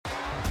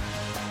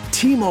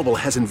T-Mobile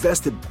has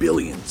invested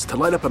billions to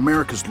light up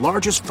America's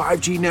largest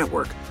 5G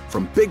network,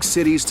 from big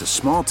cities to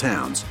small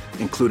towns,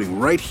 including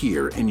right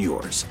here in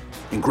yours.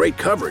 And great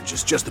coverage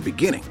is just the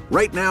beginning.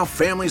 Right now,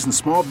 families and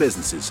small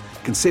businesses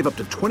can save up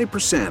to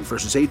 20%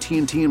 versus AT&T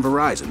and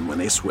Verizon when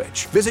they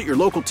switch. Visit your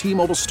local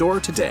T-Mobile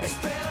store today.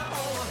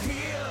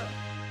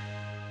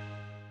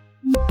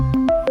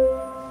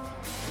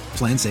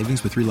 Plan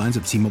savings with 3 lines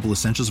of T-Mobile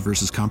Essentials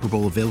versus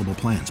comparable available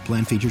plans.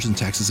 Plan features and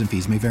taxes and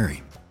fees may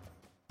vary.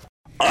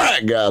 All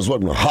right, guys,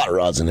 welcome to Hot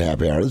Rods and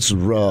Happy Hour. This is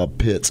Rob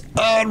Pitts.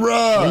 Hot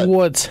Rod!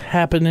 What's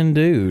happening,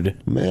 dude?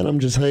 Man,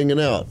 I'm just hanging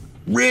out.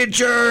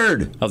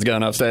 Richard! How's it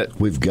going, Upstate?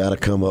 We've got to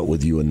come up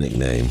with you a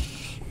nickname.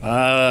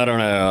 I don't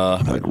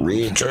know. Like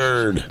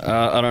Richard.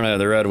 I don't know.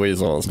 The Red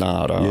Weasel is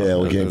not. Yeah,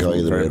 we can't call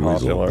you the Red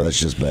Weasel. That's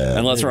just bad.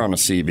 Unless we're on a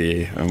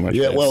CB.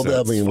 Yeah, well,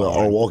 I mean,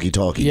 our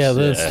walkie-talkies. Yeah,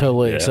 that's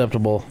totally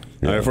acceptable.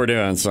 Yeah. If we're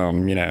doing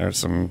some,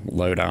 some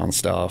low-down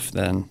stuff,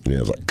 then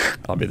it's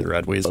like, I'll be the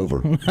Red Weasel.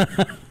 Over.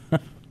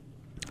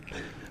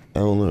 I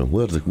don't know.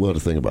 We'll have to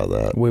think about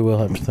that. We will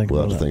have to think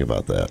we'll about have to think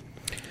about that.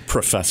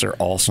 Professor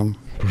Awesome.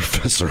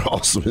 Professor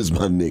Awesome is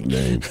my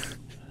nickname.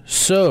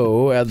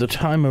 So, at the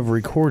time of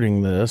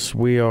recording this,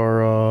 we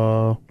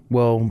are, at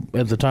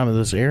the time of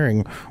this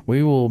airing,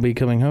 we will be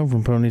coming home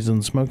from Ponies and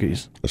the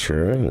Smokies. That's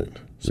right.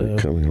 So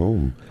coming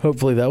home.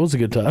 Hopefully that was a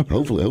good time.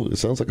 Hopefully. It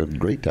sounds like a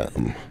great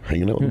time.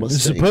 Hanging out with my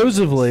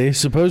Supposedly,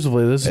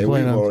 this is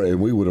playing on. And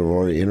we would have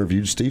already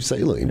interviewed Steve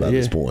Saline by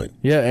this point.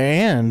 Yeah,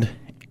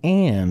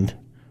 and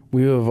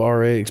we have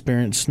already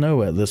experienced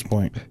snow at this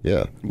point.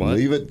 Yeah. What?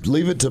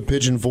 Leave it to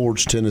Pigeon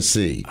Forge,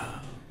 Tennessee.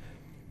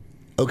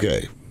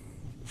 Okay.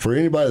 For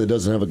anybody that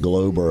doesn't have a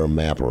globe or a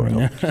map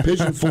around,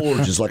 Pigeon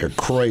Forge is like a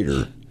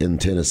crater in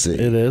Tennessee.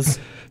 It is.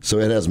 So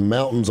it has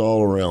mountains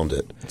all around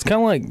it. It's kind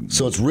of like...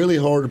 So it's really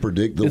hard to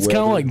predict the weather. It's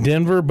kind of like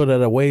Denver, but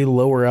at a way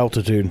lower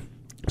altitude.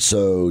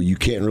 So you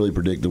can't really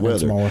predict the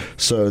weather. Smaller.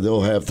 So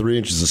they'll have 3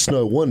 inches of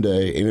snow one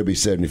day, and it'll be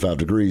 75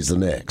 degrees the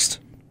next.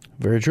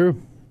 Very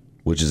true.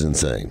 Which is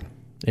insane.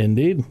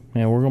 Indeed.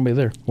 Yeah, we're going to be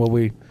there. Well,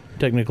 we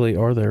technically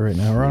are there right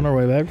now. We're on our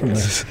way back from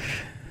there.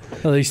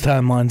 Well, these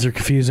timelines are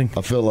confusing.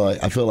 I feel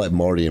like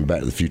Marty in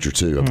Back to the Future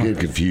too. I'm getting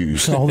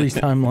confused. All these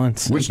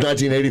timelines. Which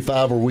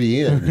 1985 are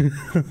we in?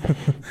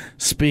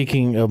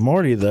 Speaking of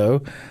Marty,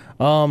 though,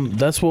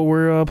 that's what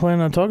we're planning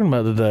on talking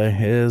about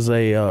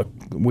today.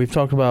 We've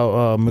talked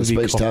about movie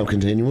the space-time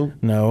continuum.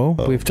 No,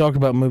 we've talked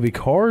about movie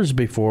Cars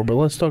before, but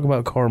let's talk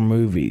about car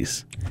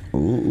movies.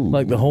 Ooh.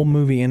 Like the whole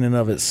movie in and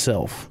of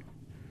itself.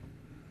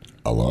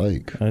 I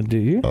like. Do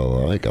you? I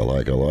like.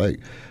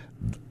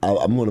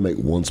 I'm going to make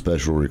one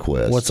special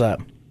request. What's that?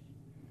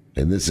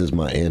 And this is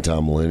my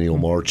anti-millennial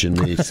march in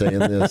me saying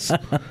this.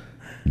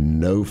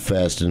 No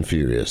Fast and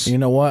Furious. You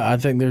know what? I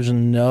think there's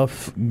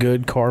enough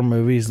good car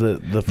movies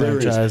that the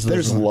franchise...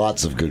 There's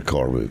lots of good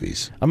car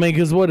movies. I mean,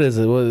 because what is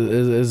it?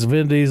 Is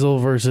Vin Diesel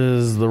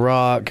versus The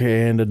Rock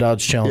and a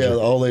Dodge Challenger? Yeah,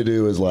 all they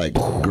do is like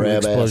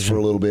grab ass for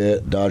a little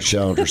bit, Dodge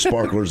Challenger,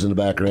 sparklers in the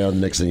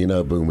background. Next thing you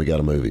know, boom, we got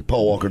a movie.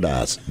 Paul Walker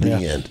dies. The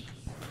end.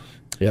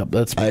 Yep,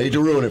 that's... I hate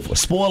to ruin it.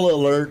 Spoiler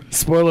alert.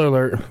 Spoiler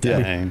alert.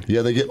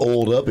 Yeah, they get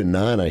oiled up in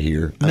 9, I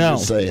hear. I'm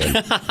just saying.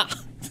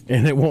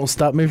 And it won't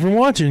stop me from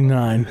watching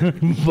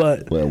 9.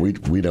 But well, we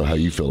know how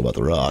you feel about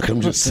The Rock.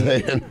 I'm just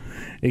saying.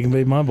 He can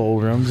be my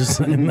boulder. I'm just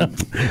saying. No.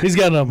 He's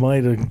got enough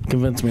money to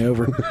convince me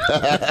over.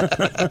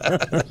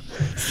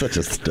 Such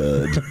a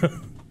stud.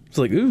 It's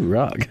like, ooh,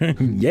 Rock.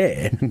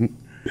 Yeah.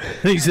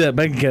 You see that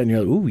bank account and you're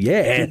like, ooh,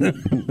 yeah.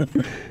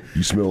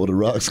 You smell what The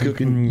Rock's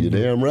cooking? You're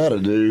damn right I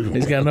do.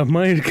 He's got enough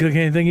money to cook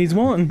anything he's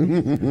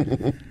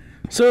wanting.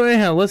 So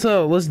anyhow,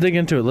 let's dig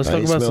into it. Let's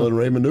talk about smelling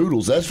ramen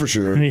noodles, that's for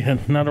sure. Yeah,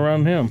 not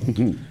around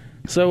him.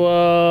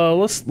 So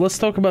let's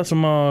talk about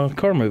some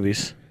car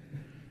movies.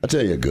 I'll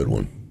tell you a good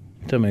one.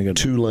 Tell me a good one.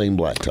 2 Lane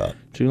Blacktop.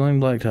 2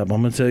 Lane Blacktop.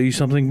 I'm going to tell you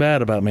something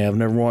bad about me. I've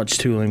never watched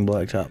 2 Lane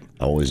Blacktop.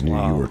 I always knew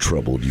you were a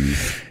troubled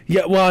youth.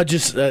 Yeah, well, I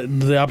just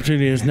the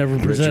opportunity has never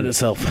presented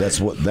itself.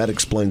 That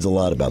explains a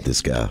lot about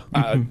this guy.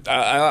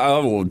 I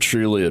will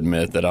truly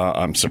admit that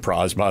I'm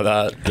surprised by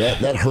that.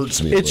 That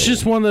hurts me. It's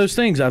just one of those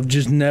things. I've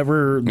just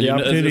never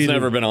It's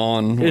never been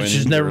on. It's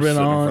just never been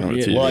on.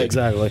 Yeah,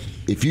 exactly.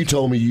 If you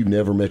told me you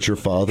never met your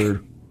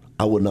father,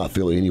 I would not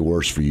feel any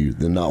worse for you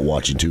than not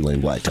watching 2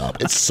 Lane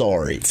Blacktop. It's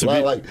sorry.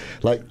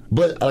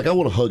 But I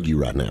want to hug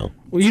you right now.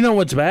 Well, you know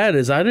what's bad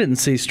is I didn't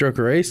see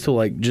Stroker Ace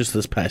till just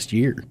this past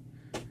year.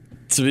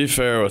 To be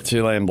fair, with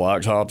 2 Lane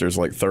Blacktop, there's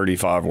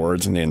 35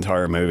 words in the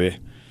entire movie.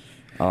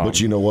 But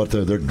you know what?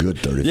 They're good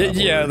 35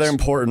 words. Yeah, they're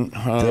important.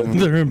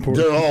 They're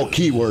important. They're all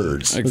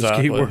keywords.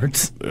 Exactly.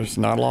 Keywords. There's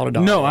not a lot of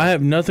dialogue. No, I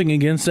have nothing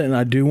against it, and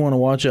I do want to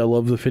watch it. I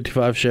love the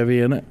 55 Chevy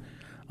in it.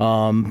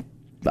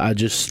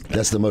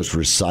 That's the most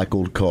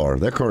recycled car.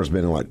 That car's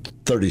been in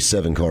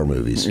 37 car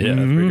movies. Yeah,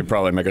 we could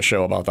probably make a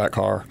show about that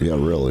car. Yeah,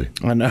 really.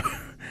 I know.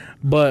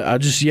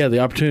 But the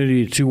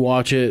opportunity to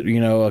watch it,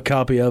 a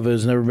copy of it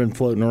has never been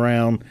floating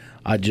around.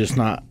 I just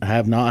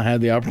have not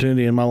had the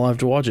opportunity in my life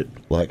to watch it.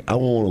 I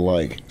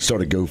want to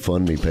start a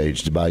GoFundMe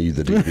page to buy you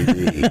the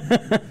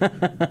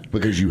DVD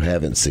because you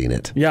haven't seen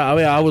it. Yeah, I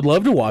mean, I would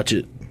love to watch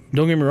it.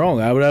 Don't get me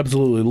wrong. I would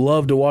absolutely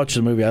love to watch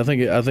the movie. I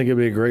think it'd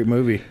be a great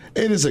movie.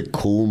 It is a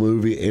cool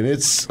movie, and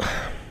it's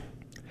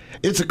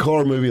a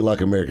car movie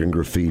like American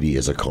Graffiti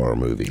is a car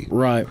movie.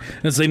 Right.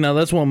 And see, now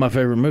that's one of my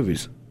favorite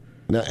movies.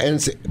 Now,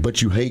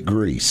 but you hate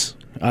Grease.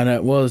 I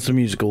know. Well, it's a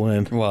musical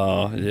end.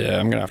 Well, yeah,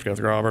 I'm gonna have to go with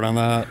Robert on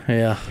that.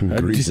 Yeah.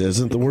 Grease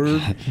isn't the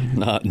word.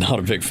 Not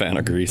a big fan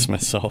of Grease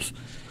myself.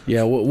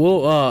 Yeah.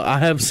 We'll I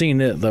have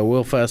seen it though.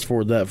 We'll fast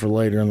forward that for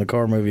later in the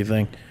car movie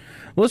thing.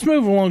 Let's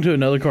move along to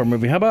another car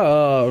movie. How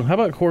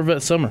about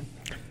Corvette Summer?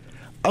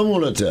 I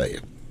want to tell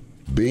you,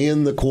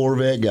 being the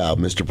Corvette guy,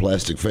 Mr.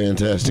 Plastic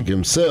Fantastic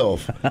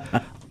himself,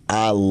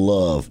 I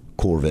love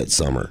Corvette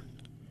Summer.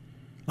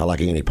 I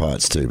like Annie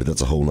Potts too, but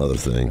that's a whole other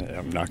thing. Yeah,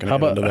 I'm not going to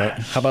go into that.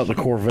 How about the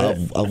Corvette?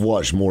 I've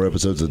watched more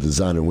episodes of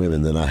Designing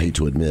Women than I hate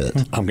to admit.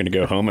 I'm going to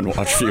go home and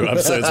watch a few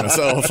episodes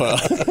myself.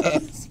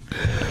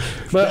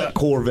 But that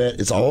Corvette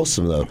is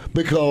awesome though,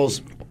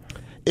 because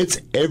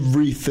it's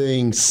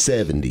everything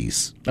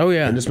 70s. Oh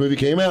yeah. And this movie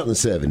came out in the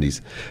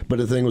 70s. But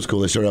the thing was cool.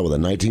 They started out with a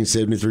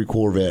 1973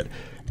 Corvette,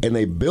 and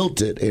they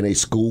built it in a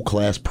school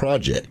class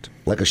project,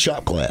 like a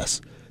shop class,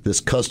 this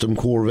custom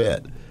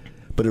Corvette.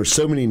 But there's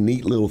so many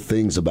neat little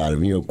things about it.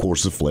 You know, of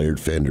course, the flared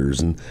fenders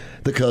and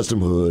the custom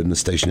hood and the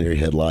stationary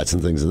headlights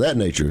and things of that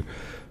nature.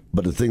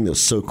 But the thing that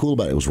was so cool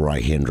about it was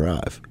right-hand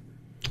drive.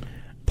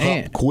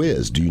 Pop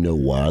quiz. Do you know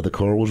why the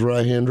car was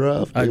right-hand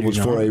drive? It was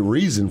for a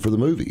reason for the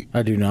movie.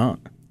 I do not.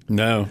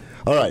 No.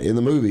 All right, in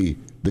the movie,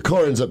 the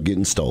car ends up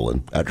getting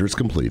stolen after it's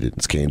completed.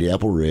 It's candy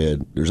apple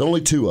red. There's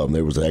only two of them.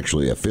 There was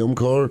actually a film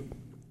car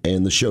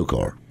and the show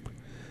car.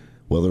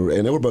 Well,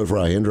 they were both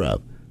right-hand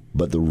drive.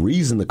 But the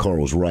reason the car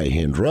was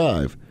right-hand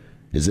drive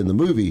is in the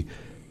movie,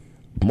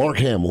 Mark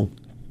Hamill,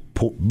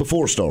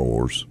 before Star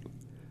Wars,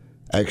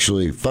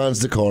 actually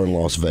finds the car in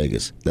Las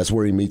Vegas. That's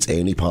where he meets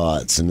Annie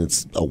Potts, and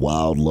it's a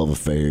wild love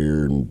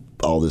affair and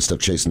all this stuff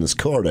chasing this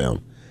car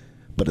down.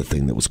 But the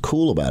thing that was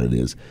cool about it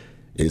is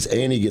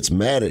Annie gets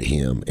mad at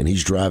him, and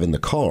he's driving the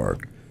car.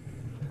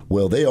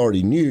 Well, they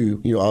already knew,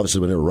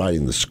 obviously when they were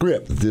writing the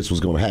script, that this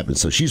was going to happen.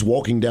 So she's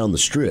walking down the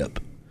strip.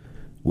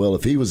 Well,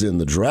 if he was in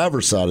the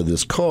driver's side of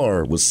this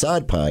car with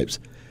side pipes,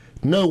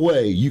 no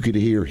way you could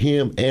hear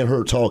him and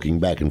her talking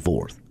back and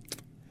forth.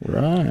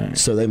 Right.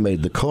 So they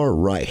made the car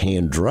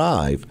right-hand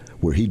drive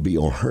where he'd be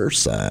on her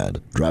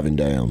side driving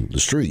down the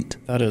street.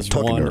 That is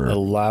one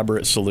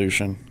elaborate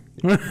solution.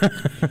 But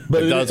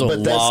that's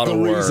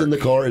the reason the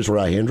car is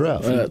right-hand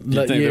drive. You'd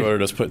think they would have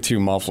just put two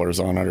mufflers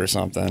on it or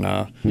something.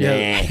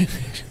 Yeah.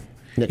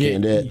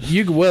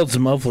 You could weld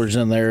some mufflers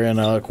in there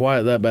and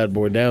quiet that bad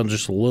boy down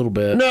just a little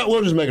bit. No,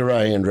 we'll just make a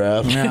right-hand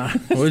drive. Nah,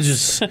 we'll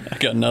just I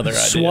got another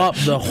idea. Swap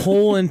the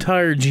whole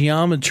entire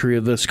geometry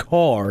of this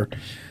car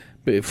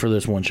for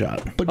this one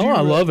shot. But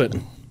I love it.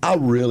 I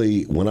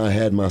really, when I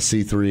had my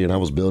C3 and I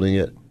was building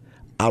it,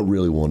 I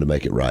really wanted to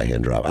make it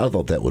right-hand drive. I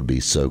thought that would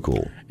be so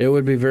cool. It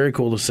would be very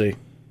cool to see.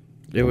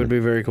 It would be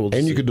very cool to see.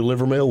 And you could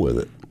deliver mail with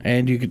it.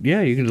 And you could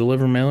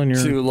deliver mail in your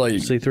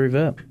C3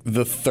 Vet.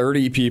 The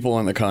 30 people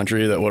in the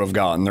country that would have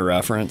gotten the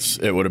reference,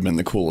 it would have been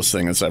the coolest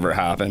thing that's ever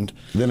happened.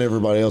 Then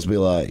everybody else be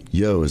like,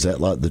 yo, is that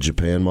like the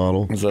Japan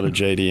model? Is that a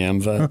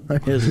JDM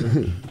Vet? Is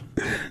it?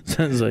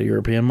 Is that a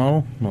European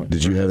model?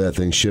 Did you have that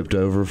thing shipped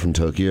over from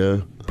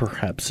Tokyo?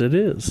 Perhaps it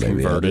is.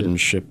 Converted and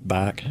shipped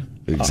back.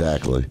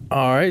 Exactly.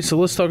 All right, so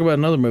let's talk about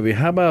another movie.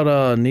 How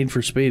about Need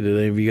for Speed? Did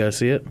any of you guys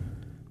see it?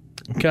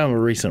 Kind of a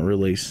recent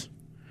release.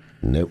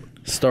 Nope.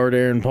 Starred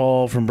Aaron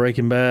Paul from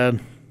Breaking Bad.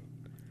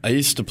 I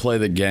used to play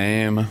the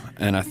game,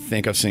 and I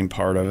think I've seen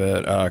part of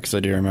it because I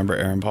do remember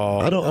Aaron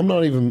Paul. I'm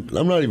not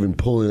even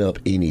pulling up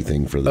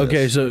anything for this.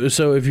 Okay,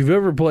 so if you've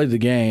ever played the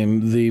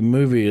game, the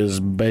movie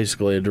is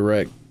basically a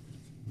direct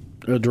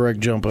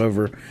jump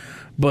over.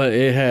 But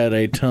it had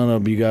a ton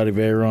of Bugatti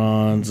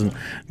Veyrons and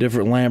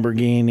different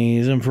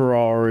Lamborghinis and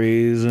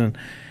Ferraris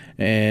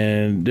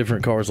and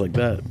different cars like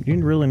that.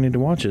 You really need to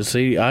watch it.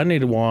 See, I need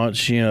to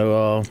watch, it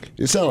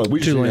sounds like we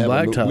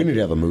need to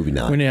have a movie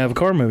night. We need to have a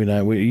car movie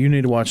night. You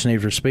need to watch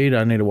Need for Speed.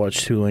 I need to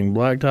watch Two Lane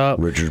Blacktop.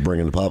 Richard's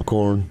bringing the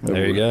popcorn.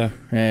 There you go.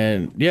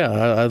 And,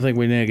 yeah, I think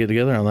we need to get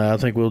together on that. I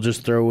think we'll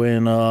just throw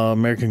in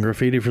American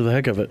Graffiti for the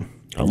heck of it.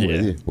 I'm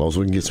with you. As long as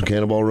we can get some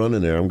Cannonball Run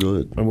in there, I'm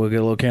good. And we'll get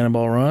a little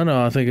Cannonball Run.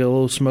 I think a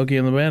little Smokey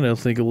and the Bandit. I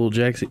think a little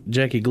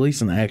Jackie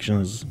Gleason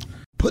action is...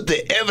 Put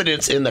the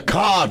evidence in the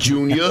car,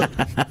 Junior.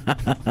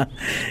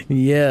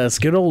 Yes,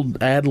 good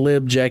old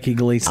ad-lib Jackie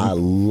Gleason. I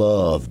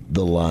love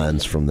the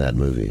lines from that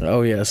movie.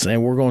 Oh, yes,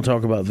 and we're going to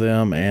talk about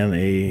them and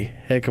a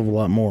heck of a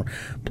lot more.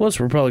 Plus,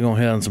 we're probably going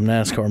to hit on some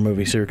NASCAR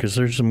movies here because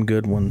there's some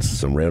good ones.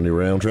 Some round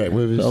track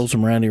movies? Oh,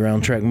 some round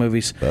track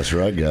movies. That's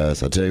right,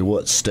 guys. I tell you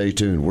what, stay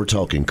tuned. We're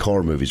talking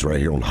car movies right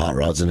here on Hot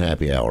Rods and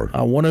Happy Hour.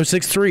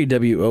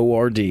 106.3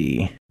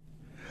 WORD.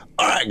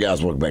 All right,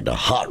 guys, welcome back to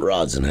Hot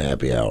Rods and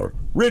Happy Hour.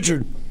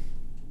 Richard,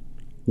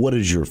 what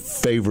is your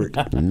favorite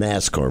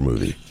NASCAR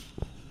movie?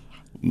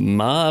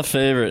 My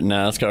favorite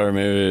NASCAR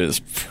movie is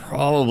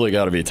probably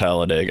got to be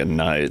Talladega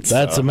Nights.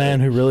 That's a man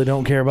who really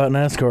don't care about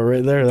NASCAR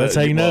right there. That's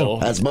how you know.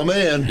 That's my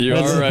man. You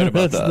are right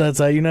about that. That's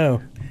how you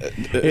know.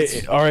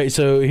 All right,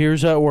 so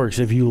here's how it works.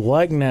 If you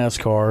like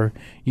NASCAR,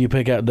 you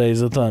pick out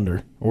Days of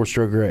Thunder or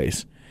Stroker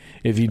Race.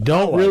 If you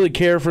don't really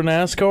care for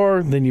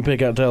NASCAR, then you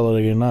pick out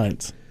Talladega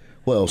Nights.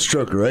 Well,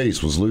 Stroker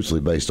Ace was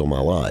loosely based on my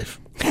life.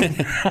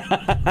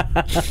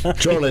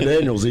 Charlie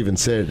Daniels even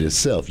said it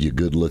himself, you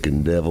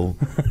good-looking devil.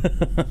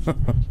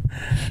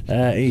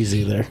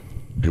 Easy there.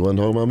 You wasn't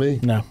talking about me?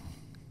 No,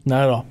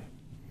 not at all.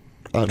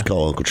 I'd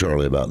call Uncle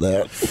Charlie about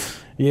that.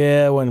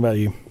 Yeah, it wasn't about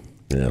you.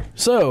 Yeah.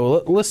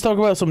 So let's talk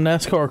about some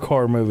NASCAR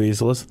car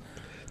movies.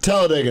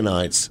 Talladega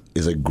Nights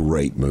is a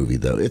great movie,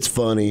 though. It's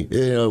funny.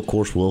 You know, of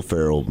course, Will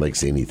Ferrell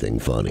makes anything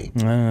funny.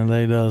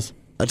 They does.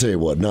 I tell you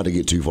what, not to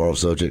get too far off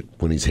subject,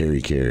 when he's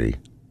Harry Carey.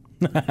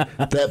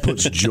 That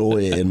puts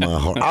joy in my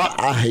heart.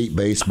 I hate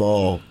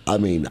baseball. I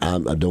mean,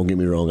 don't get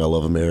me wrong, I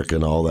love America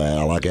and all that.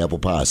 I like apple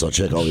pie, so I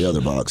check all the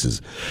other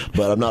boxes.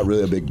 But I'm not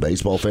really a big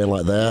baseball fan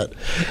like that.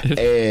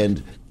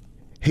 And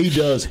he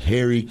does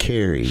Harry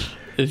Carey.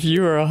 If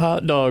you were a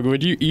hot dog,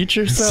 would you eat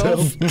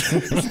yourself?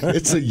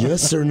 It's a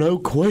yes or no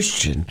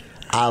question.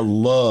 I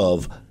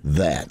love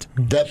that.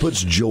 That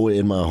puts joy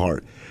in my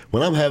heart.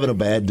 When I'm having a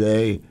bad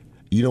day,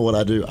 you know what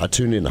I do? I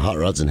tune in to Hot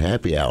Rods and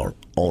Happy Hour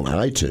on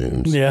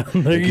iTunes. Yeah,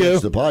 there you go.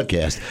 The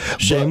podcast.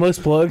 Shameless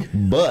plug.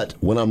 But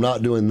when I'm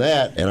not doing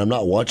that and I'm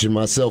not watching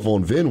myself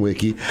on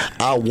VinWiki,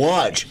 I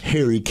watch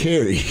Harry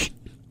Carey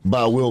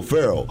by Will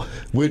Ferrell,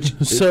 which...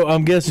 So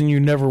I'm guessing you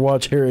never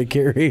watch Harry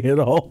Carey at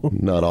all?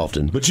 Not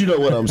often, but you know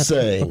what I'm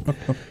saying.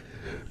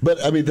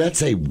 But, I mean,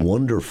 that's a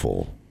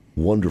wonderful,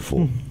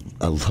 wonderful...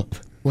 I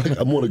love... Like,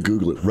 I'm going to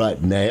Google it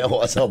right now.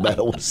 That's how bad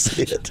I want to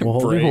see it. Well,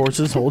 hold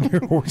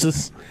your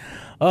horses.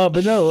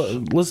 But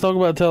no, let's talk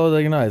about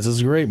Talladega Nights.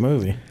 It's a great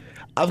movie.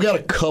 I've got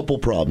a couple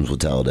problems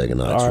with Talladega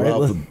Nights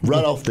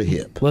right off the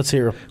hip. Let's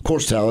hear them. Of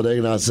course,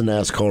 Talladega Nights is a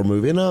NASCAR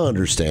movie, and I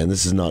understand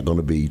this is not going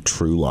to be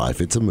true life.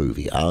 It's a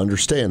movie. I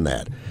understand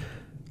that.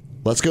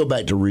 Let's go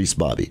back to Reese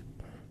Bobby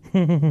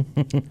and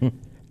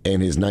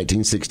his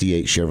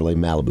 1968 Chevrolet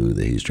Malibu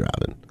that he's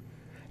driving.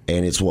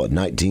 And it's,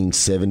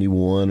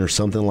 1971 or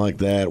something like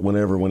that, when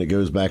it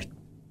goes back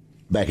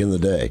in the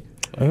day.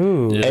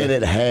 Oh, yeah. And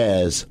it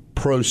has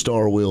Pro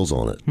Star wheels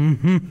on it,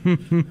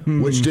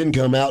 which didn't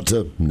come out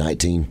to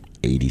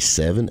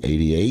 1987,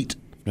 88.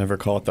 Never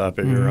caught that,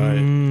 but you're right.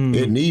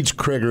 It needs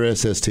Krager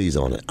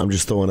SSTs on it. I'm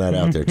just throwing that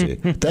out there, too.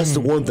 That's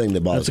the one thing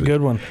that bothers me. That's a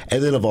good one.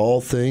 And then, of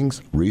all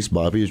things, Reese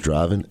Bobby is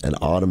driving an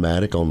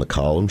automatic on the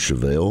column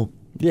Chevelle.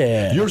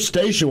 Yeah. Your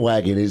station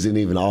wagon isn't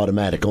even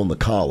automatic on the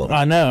column.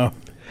 I know.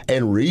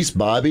 And Reese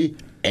Bobby,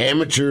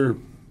 amateur,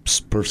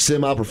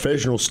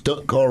 semi-professional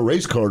stunt car,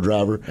 race car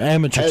driver.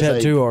 Amateur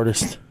tattoo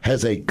artist.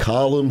 Has a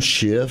column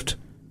shift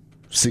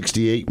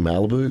 68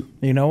 Malibu.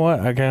 You know what?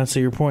 I kind of see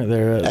your point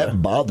there.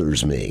 That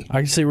bothers me. I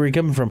can see where you're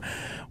coming from.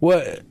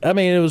 I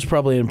mean, it was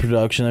probably in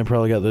production. They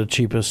probably got the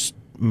cheapest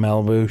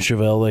Malibu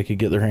Chevelle they could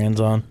get their hands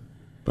on.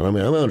 But I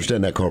mean, I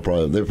understand that car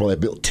they probably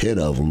built 10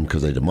 of them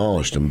because they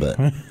demolished them.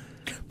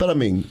 But I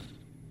mean,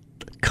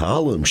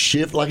 column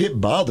shift, like, it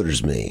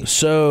bothers me.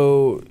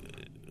 So,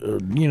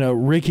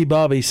 Ricky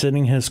Bobby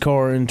sending his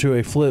car into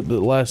a flip that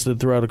lasted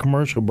throughout a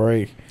commercial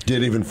break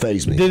didn't even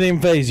faze me. Didn't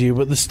even faze you,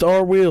 but the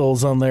Star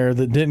wheels on there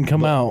that didn't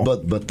come out.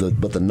 But the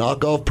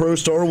knockoff Pro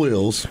Star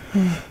wheels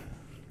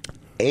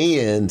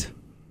and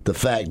the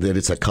fact that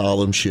it's a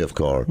column shift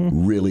car,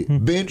 really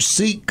bench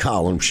seat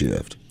column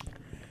shift.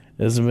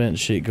 It's a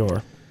bench seat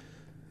car.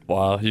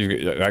 Wow, I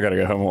got to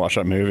go home and watch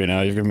that movie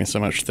now. You've given me so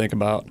much to think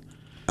about.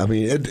 I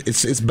mean,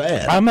 it's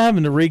bad. I'm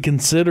having to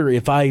reconsider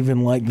if I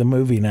even like the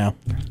movie now.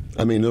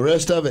 I mean, the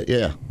rest of it,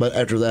 yeah. But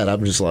after that,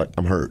 I'm just like,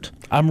 I'm hurt.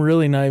 I'm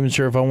really not even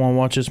sure if I want to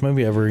watch this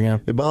movie ever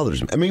again. It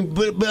bothers me. I mean,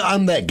 but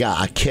I'm that guy.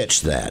 I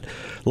catch that.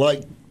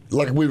 Like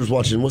we was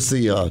watching, what's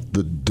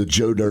the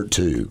Joe Dirt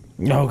 2?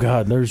 Oh,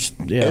 God.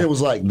 And it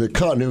was like the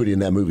continuity in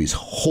that movie is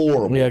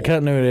horrible. Yeah,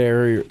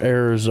 continuity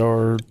errors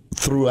are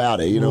throughout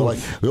it. Like,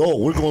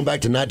 we're going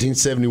back to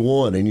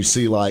 1971, and you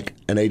see like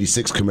an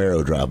 86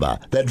 Camaro drive by.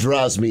 That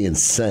drives me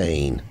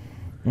insane.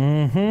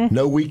 Mm-hmm.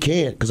 No, we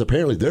can't, because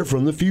apparently they're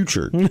from the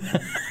future.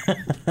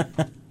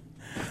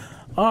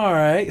 All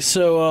right,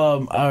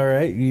 so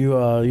you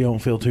don't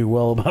feel too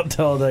well about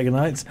Talladega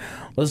Nights.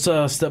 Let's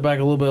step back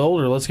a little bit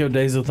older. Let's go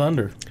Days of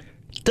Thunder.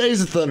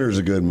 Days of Thunder is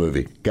a good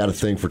movie. Got a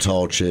thing for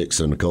tall chicks,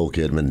 and Nicole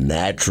Kidman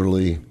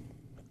naturally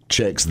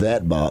checks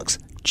that box.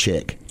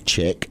 Check.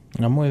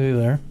 I'm with you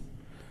there.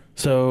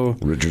 So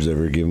Richard's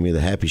ever given me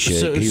the happy shake.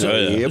 So did you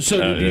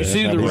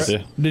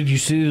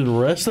see the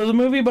rest of the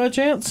movie by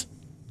chance?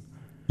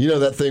 You know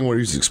that thing where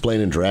he's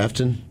explaining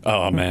drafting?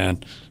 Oh,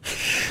 man.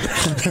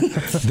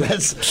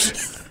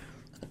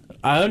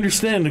 I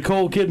understand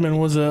Nicole Kidman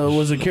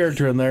was a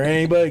character in there.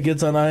 Anybody that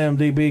gets on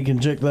IMDb can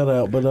check that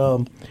out. But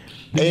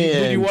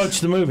did you watch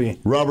the movie?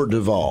 Robert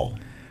Duvall.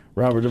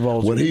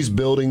 When he's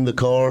building the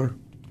car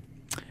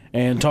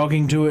and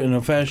talking to it in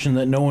a fashion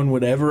that no one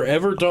would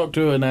ever talk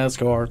to a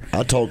NASCAR.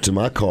 I talk to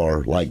my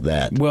car like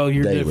that. Well,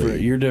 you're daily.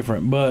 different. You're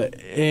different. But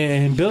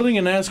in building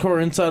a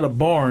NASCAR inside a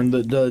barn,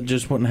 that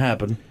just wouldn't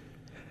happen.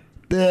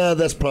 Yeah,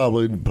 that's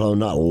probably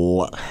not a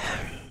lot.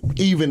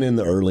 even in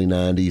the early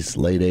 90s,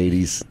 late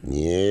 80s,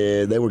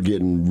 yeah, they were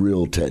getting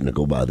real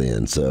technical by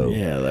then. So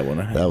Yeah,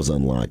 that was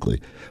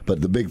unlikely.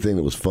 But the big thing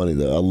that was funny,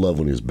 though, I love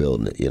when he was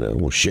building it.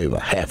 We'll shave a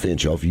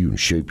half-inch off you and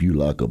shape you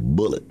like a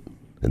bullet,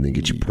 and then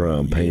get you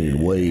prime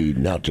painted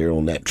Wade out there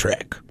on that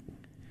track.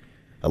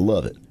 I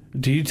love it.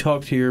 Do you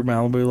talk to your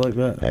Malibu like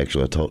that?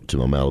 Actually, I talked to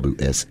my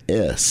Malibu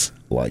SS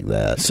like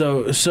that.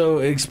 So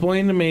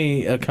explain to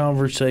me a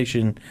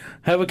conversation.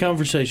 Have a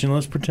conversation.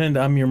 Let's pretend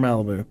I'm your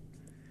Malibu,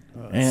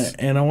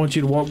 and I want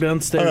you to walk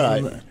downstairs.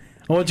 All right.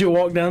 I want you to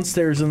walk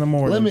downstairs in the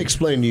morning. Let me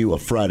explain to you a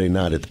Friday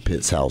night at the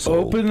Pitts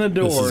household. Open the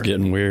door. This is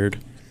getting weird.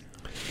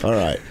 All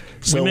right.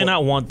 So we may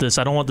not want this.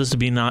 I don't want this to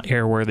be not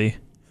airworthy.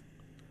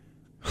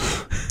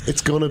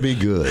 It's going to be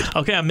good.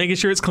 Okay, I'm making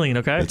sure it's clean,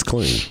 okay? It's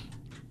clean.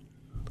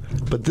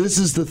 But this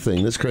is the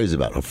thing that's crazy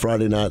about it. A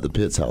Friday night at the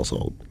Pitts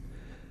household.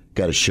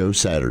 Got a show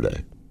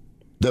Saturday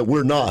that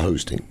we're not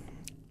hosting.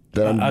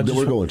 That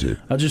we're going to.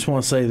 I just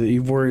want to say that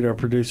you've worried our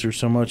producer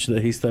so much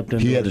that he stepped in.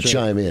 He had to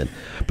chime in.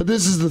 But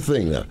this is the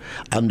thing, though.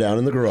 I'm down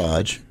in the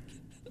garage.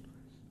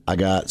 I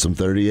got some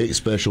 38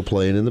 Special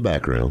playing in the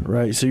background.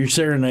 Right, so you're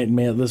serenading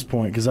me at this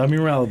point because I'm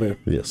your Malibu.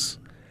 Yes.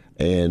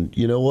 And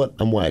you know what?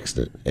 I'm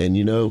waxing it. And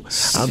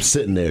I'm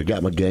sitting there,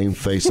 got my game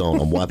face on.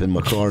 I'm wiping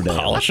my car down.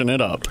 Polishing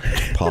it up.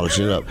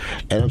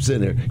 And I'm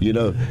sitting there,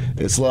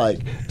 it's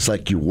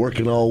like you're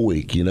working all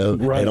week,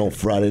 Right. And on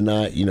Friday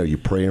night, you're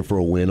praying for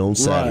a win on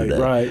Saturday.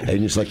 Right.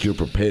 And it's like you're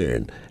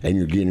preparing and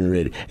you're getting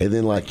ready. And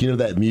then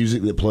that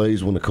music that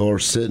plays when the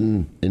car's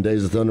sitting in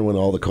Days of Thunder when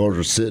all the cars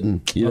are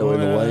sitting, in the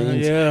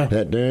lanes. Yeah.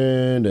 That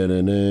dun, dun,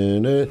 dun,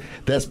 dun, dun,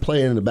 that's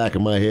playing in the back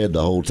of my head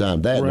the whole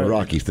time. That and the Right.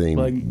 Rocky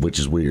theme, which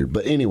is weird.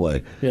 But anyway,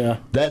 Yeah.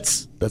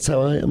 that's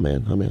how I am,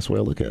 man. I mean, that's the way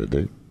I look at it,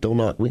 dude. Don't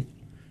knock me.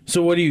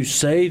 So what do you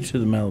say to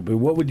the Malibu?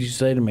 What would you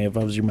say to me if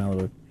I was your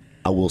Malibu?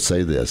 I will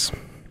say this,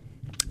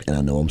 and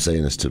I know I'm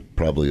saying this to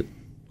probably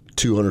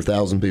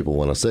 200,000 people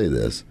when I say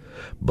this,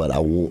 but I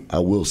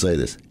will say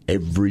this.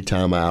 Every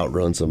time I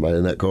outrun somebody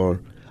in that car,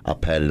 I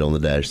pat it on the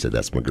dash, said,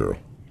 that's my girl.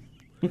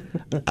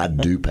 I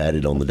do pat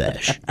it on the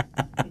dash.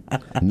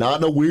 Not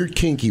in a weird,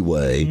 kinky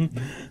way.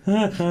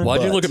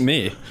 Why'd you look at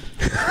me?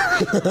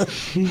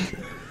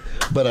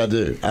 But I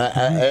do.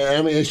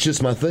 I mean, it's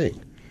just my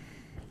thing.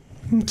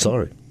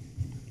 Sorry.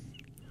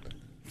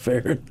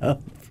 Fair enough.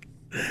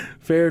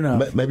 Fair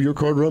enough. Maybe your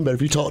car would run better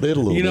if you talked to it a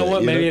little bit. You know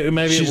what? Maybe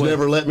she's it would.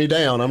 never let me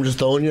down. I'm just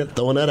throwing that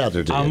out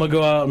there to you. I'm gonna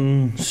go out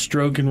and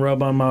stroke and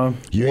rub on my.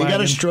 You ain't got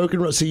wagon. to stroke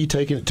and rub. See, you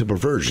taking it to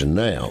perversion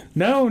now.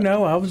 No.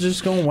 I was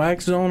just gonna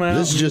wax it on out.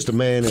 This is just a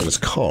man in his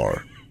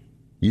car.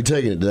 You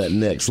taking it to that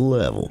next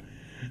level.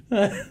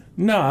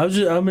 No, I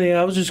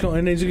was just going.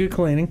 It needs a good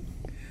cleaning.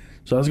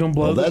 So I was going to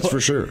blow. Oh, that's for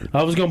sure.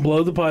 I was going to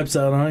blow the pipes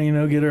out on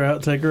it, get her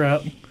out, take her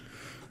out.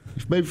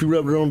 Maybe if you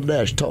rub her on the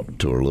dash, talk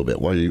to her a little bit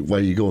while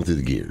you going through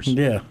the gears.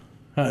 Yeah,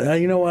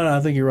 you know what?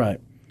 I think you're right.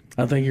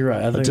 I think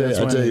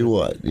I tell you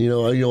what.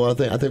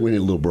 I think we need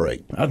a little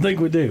break. I think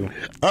we do.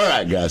 All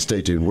right, guys,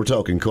 stay tuned. We're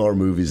talking car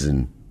movies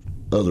and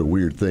other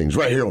weird things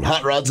right here on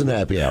Hot Rods and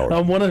Happy Hour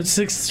on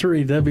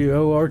 106.3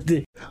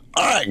 WORD.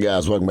 All right,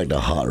 guys, welcome back to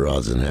Hot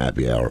Rods and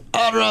Happy Hour.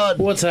 Hot Rod,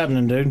 what's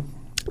happening, dude?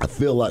 I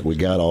feel like we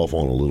got off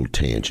on a little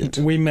tangent.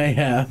 We may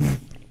have.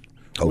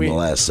 The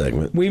last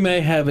segment. We may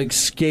have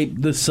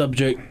escaped the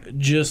subject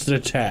just a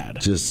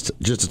tad. Just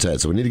a tad.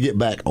 So we need to get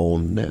back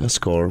on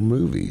NASCAR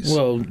movies.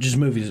 Well, just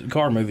movies,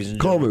 car movies.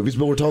 Car movies,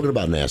 but we're talking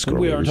about NASCAR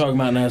movies. We are talking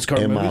about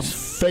NASCAR and movies.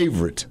 And my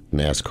favorite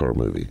NASCAR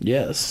movie.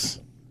 Yes.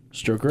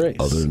 Stroke Race.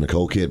 Other than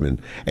Nicole Kidman.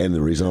 And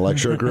the reason I like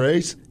Stroke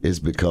Race is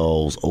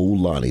because old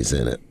Lonnie's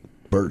in it.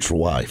 Bert's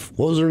wife.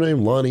 What was her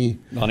name? Lonnie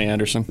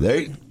Anderson.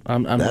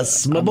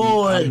 That's my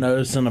boy. I'm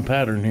noticing a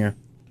pattern here.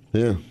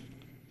 Yeah.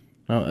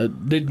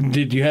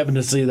 Did you happen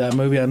to see that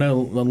movie? I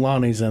know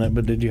Lonnie's in it,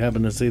 but did you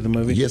happen to see the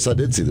movie? Yes, I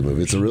did see the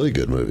movie. It's a really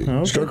good movie.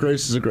 Okay. Stroke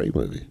Race is a great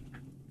movie.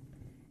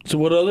 So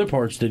what other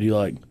parts did you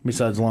like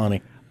besides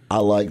Lonnie? I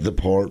like the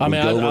part with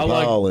Gomer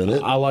Pyle in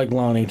it. I like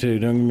Lonnie too,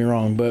 don't get me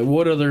wrong. But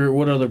what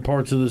other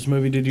parts of this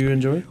movie did you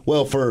enjoy?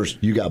 Well, first,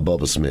 you got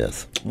Bubba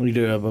Smith. We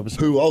do have Bubba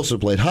Smith. Who also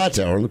played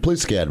Hightower in the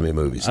Police Academy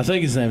movies. I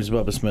think his name is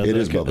Bubba Smith. It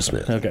is Bubba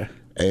Smith. Okay.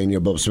 And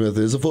Bubba Smith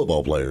is a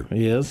football player.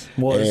 He is?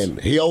 And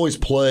he always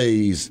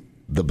plays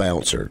the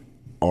bouncer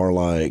or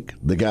like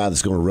the guy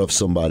that's going to rough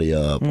somebody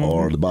up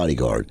or the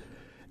bodyguard.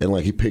 And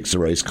like he picks a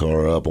race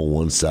car up on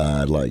one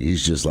side. Like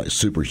he's just like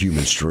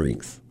superhuman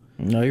strength.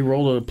 No, he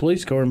rolled a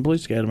police car in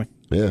Police Academy.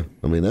 Yeah,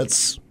 I mean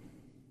that's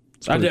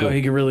I doubt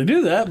he could really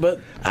do that,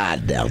 but I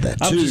doubt that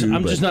too.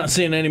 I'm just not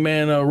seeing any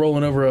man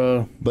rolling over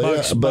a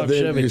box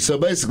Chevy. So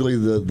basically,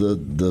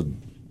 the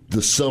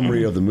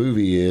summary of the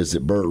movie is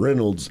that Burt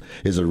Reynolds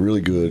is a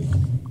really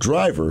good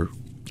driver,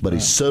 but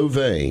he's so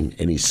vain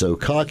and he's so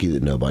cocky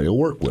that nobody will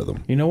work with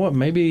him. You know what?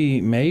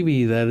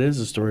 Maybe that is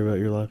a story about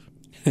your life.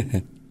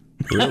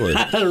 Really,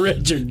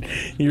 Richard,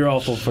 you're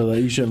awful for that.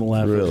 You shouldn't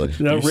laugh. Really,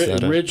 no,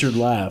 Richard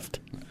laughed.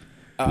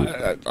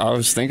 I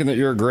was thinking that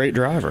you're a great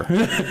driver.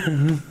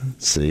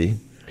 See?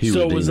 He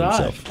so redeemed was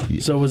himself.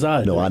 So was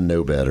I. No, I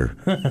know better.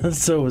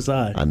 So was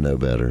I. I know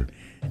better.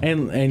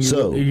 And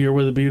So- you're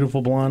with a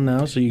beautiful blonde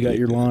now, so you got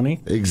your Lonnie.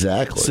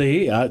 Exactly.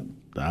 See, I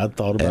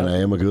thought about And I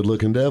it. am a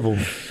good-looking devil.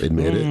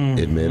 Admit it.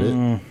 Admit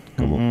it.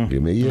 Come on,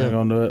 give me a yeah. Not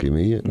gonna do it. Give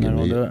me a yeah. Not Give me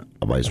gonna a do yeah. it.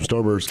 I'll buy you some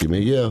Starburst. Give me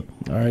a yeah.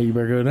 All right, you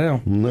better go now.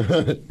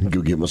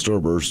 Go get my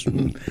Starburst.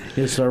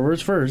 Get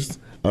Starburst first.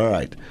 All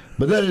right.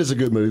 But that is a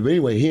good movie. But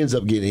anyway, he ends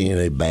up getting in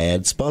a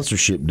bad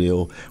sponsorship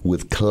deal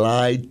with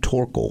Clyde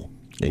Torkel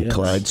and Yes.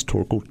 Clyde's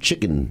Torkel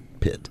Chicken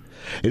Pit.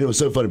 And it was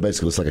so funny.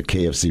 Basically, it's like a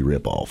KFC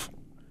ripoff.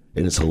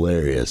 And it's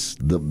hilarious,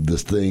 the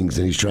things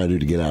that he's trying to do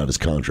to get out of his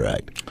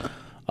contract.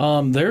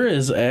 There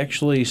is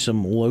actually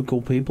some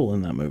local people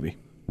in that movie.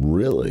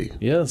 Really?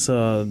 Yes,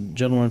 a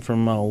gentleman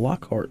from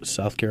Lockhart,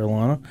 South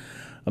Carolina,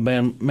 a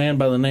man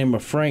by the name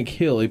of Frank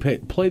Hill. He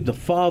played the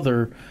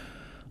father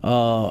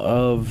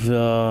of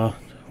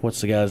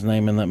what's the guy's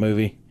name in that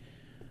movie?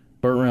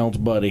 Burt Reynolds'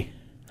 buddy.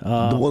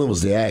 The one that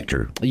was the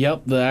actor.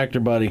 Yep, the actor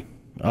buddy.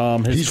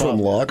 He's from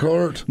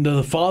Lockhart? No,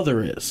 the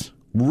father is.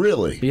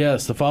 Really?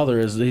 Yes, the father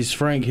is. He's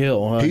Frank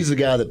Hill. He's the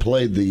guy that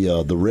played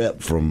the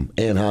rep from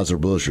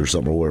Anheuser-Busch or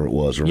something, or where it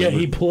was. yeah, Remember?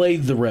 he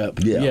played the rep.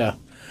 Yeah.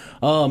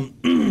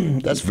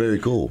 That's very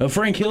cool.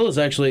 Frank Hill is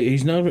actually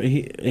he's known.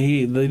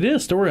 They did a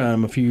story on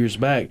him a few years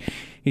back.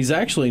 He's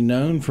actually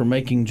known for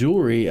making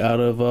jewelry out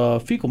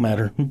of fecal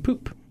matter and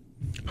poop.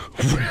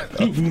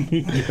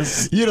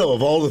 Yes. You know,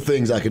 of all the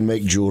things I can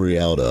make jewelry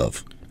out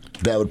of,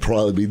 that would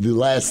probably be the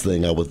last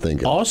thing I would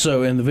think of.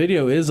 Also, and the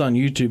video is on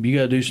YouTube. You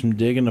got to do some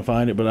digging to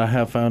find it, but I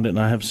have found it and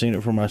I have seen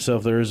it for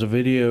myself. There is a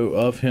video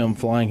of him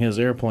flying his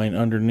airplane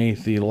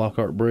underneath the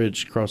Lockhart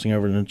Bridge, crossing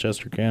over into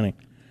Chester County.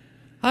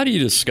 How do you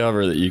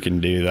discover that you can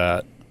do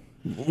that?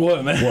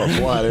 What, man? What,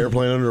 fly an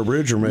airplane under a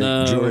bridge or make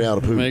jewelry out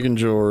of poop? Making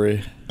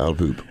jewelry. Out of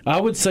poop. I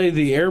would say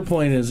the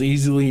airplane is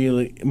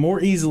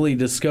more easily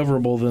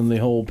discoverable than the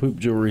whole poop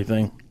jewelry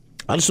thing.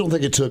 I just don't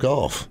think it took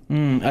off.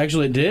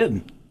 Actually, it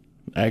did.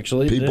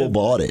 People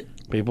bought it.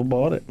 People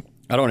bought it.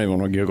 I don't even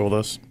want to Google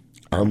this.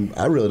 I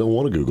really don't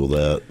want to Google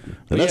that.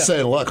 And that's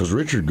saying a lot because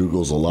Richard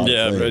Googles a lot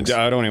of things. But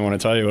I don't even want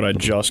to tell you what I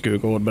just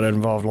Googled, but it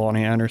involved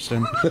Lonnie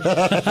Anderson.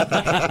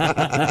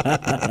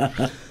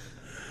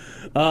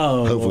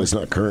 Hopefully it's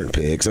not current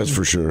pics, that's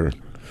for sure.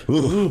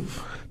 Ooh,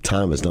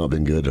 time has not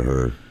been good to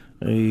her.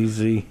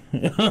 Easy.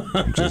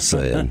 I'm just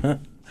saying.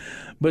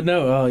 But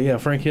no,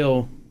 Frank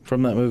Hill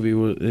from that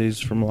movie, he's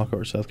from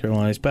Lockhart, South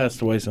Carolina. He's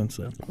passed away since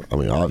then. I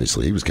mean,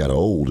 obviously, he was kind of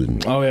old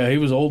in Oh, yeah, he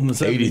was old in the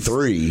 70s.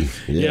 83.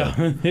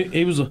 Yeah,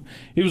 he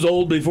was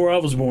old before I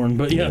was born,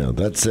 but yeah.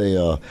 That's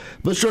a.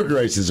 But Trucker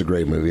Race is a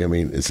great movie. I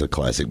mean, it's a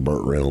classic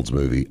Burt Reynolds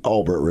movie.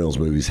 All Burt Reynolds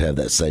movies have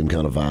that same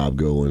kind of vibe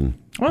going.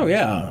 Oh,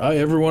 yeah,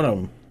 every one of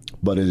them.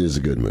 But it is a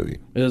good movie.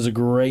 It is a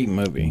great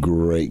movie.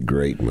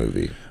 Great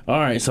movie. All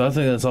right, so I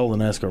think that's all the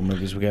NASCAR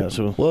movies we got.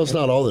 So, Well, it's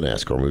not all the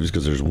NASCAR movies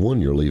because there's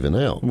one you're leaving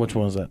out. which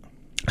one is that?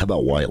 How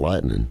about White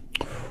Lightning?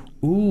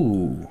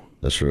 Ooh,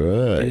 That's right.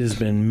 it has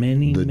been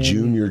many, The many,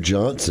 Junior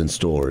Johnson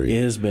story.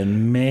 It has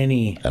been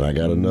many, And I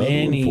got another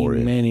many, one for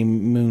you. many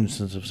moons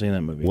since I've seen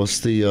that movie. What's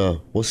the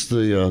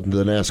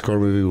NASCAR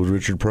movie with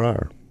Richard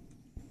Pryor?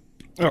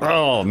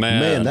 Oh,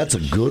 Man, that's a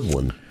good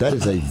one. That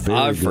is a very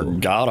I good one.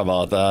 forgot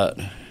about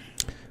that.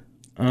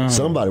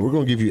 Somebody, we're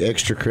going to give you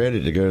extra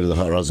credit to go to the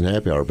Hot Rods and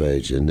Happy Hour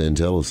page and then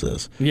tell us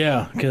this.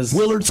 Yeah, because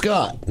Willard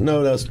Scott.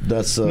 No,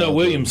 that's no,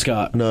 William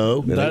Scott. No,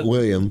 it That- ain't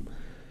William.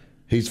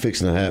 He's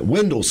fixing to have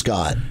Wendell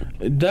Scott.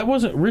 That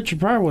wasn't Richard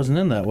Pryor. Wasn't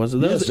in that, was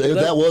it? Yes,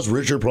 that was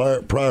Richard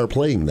Pryor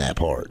playing that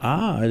part.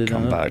 I didn't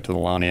Come know. back to the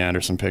Lonnie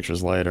Anderson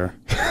pictures later.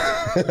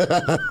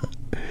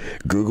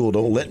 Google,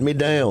 don't let me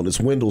down. It's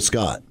Wendell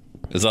Scott.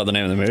 Is that the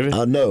name of the movie?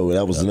 I know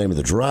that was the name of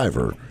the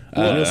driver.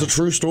 It's a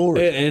true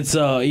story. It's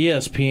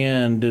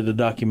ESPN did a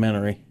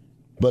documentary.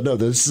 But no,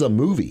 this is a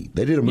movie.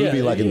 They did a movie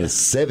Yeah, in yeah. the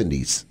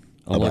 70s.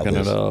 I'm about looking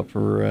this. it up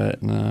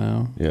right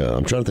now. Yeah,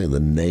 I'm trying to think of the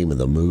name of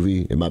the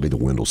movie. It might be the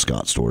Wendell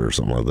Scott story or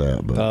something like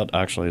that. But That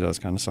actually does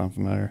kind of sound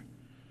familiar.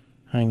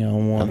 Hang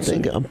on one I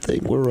second.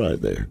 think we're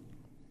right there.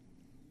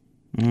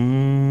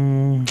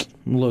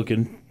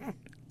 Looking.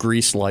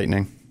 Grease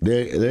Lightning.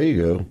 There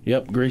you go.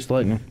 Yep, Grease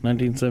Lightning,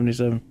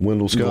 1977.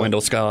 Wendell Scott. Wendell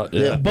Scott.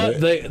 Yeah. Yeah.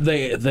 But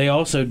they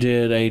also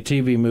did a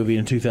TV movie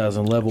in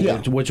 2011, Yeah.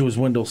 which was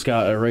Wendell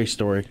Scott, A Race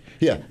Story.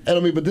 Yeah, and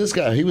I mean, but this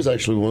guy, he was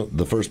actually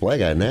the first black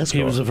guy in NASCAR.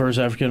 He was the first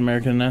African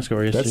American in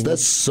NASCAR. Yes, he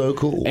that's was. so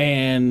cool.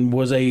 And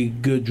was a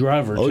good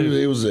driver Oh, too.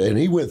 he was, and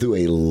he went through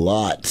a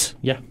lot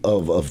Yeah.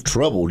 of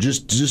trouble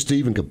just to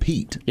even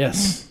compete.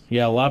 Yes.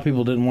 Yeah, a lot of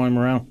people didn't want him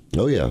around.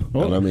 Oh yeah,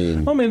 and I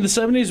mean, the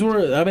 70s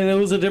were. I mean, it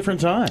was a different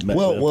time. back then.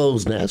 well, it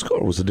was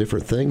NASCAR was a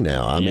different thing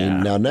now. I Yeah.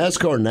 mean, now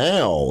NASCAR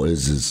now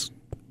is,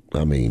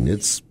 I mean,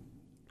 it's,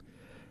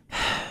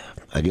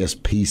 I guess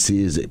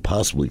PC as it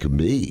possibly can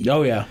be.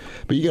 Oh yeah.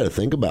 But you got to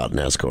think about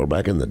NASCAR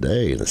back in the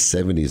day, in the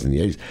 70s and the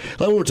 80s.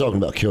 Like we were talking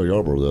about Cale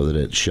Yarborough the other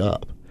day at the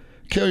shop.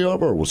 Cale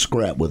Yarborough will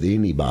scrap with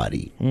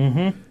anybody.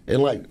 Mm-hmm.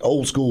 And like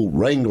old school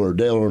Wrangler,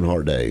 Dale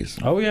Earnhardt days.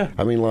 Oh, yeah.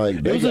 I mean, like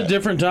It was a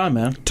different time,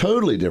 man.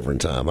 totally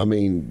different time. I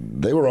mean,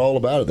 they were all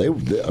about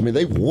it.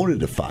 They wanted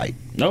to fight.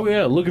 Oh,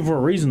 yeah, looking for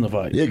a reason to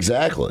fight. Yeah,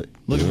 exactly.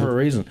 Looking for a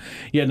reason.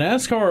 Yeah,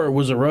 NASCAR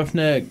was a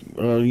roughneck,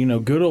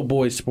 good old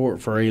boy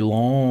sport for a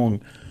long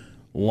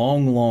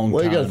time.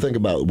 Well, you got to think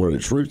about where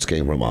its roots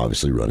came from.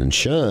 Obviously, running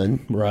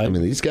shun. Right. I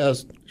mean, these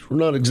guys were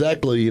not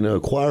exactly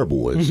choir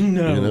boys.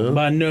 No,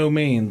 by no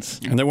means.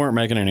 And they weren't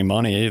making any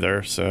money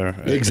either, so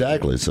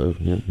Exactly. So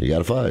you got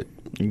to fight.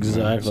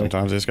 Exactly.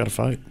 sometimes they just got to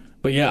fight.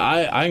 But yeah,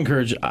 I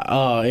encourage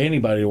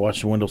anybody to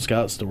watch the Wendell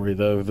Scott story,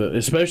 though,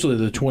 especially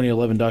the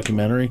 2011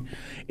 documentary.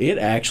 It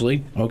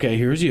actually,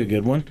 here's you a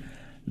good one.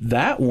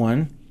 That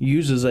one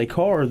uses a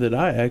car that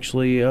I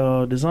actually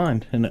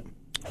designed in it.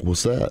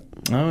 What's that?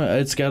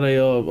 It's got a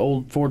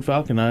old Ford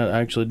Falcon. I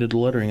actually did the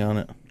lettering on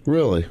it.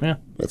 Really? Yeah.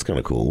 That's kind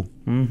of cool.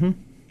 Mm-hmm.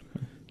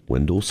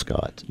 Wendell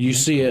Scott. You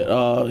see it.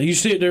 You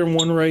see it during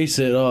one race.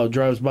 It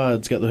drives by.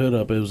 It's got the hood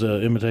up. It was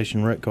an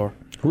imitation wreck car.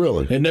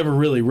 Really? It never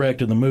really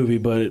wrecked in the movie,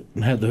 but it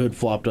had the hood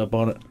flopped up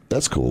on it.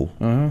 That's cool.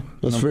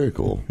 That's very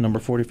cool. Number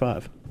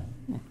 45.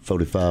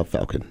 45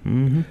 Falcon.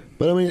 Mm-hmm.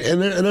 But I mean,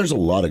 and there's a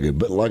lot of good.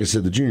 But like I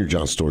said, the Junior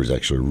John story is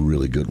actually a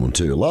really good one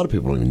too. A lot of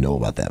people don't even know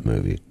about that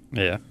movie.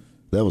 Yeah.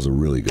 That was a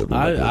really good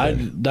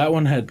one. That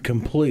one had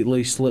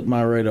completely slipped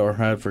my radar.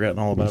 I had forgotten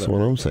all about That's it. what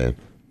I'm saying.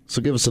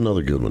 So give us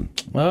another good one.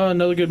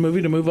 Another good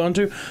movie to move on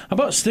to. How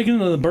about sticking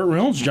to the Burt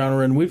Reynolds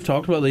genre? And we've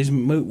talked about these,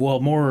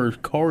 more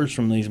cars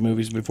from these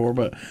movies before,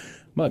 but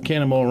about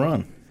Cannonball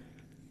Run.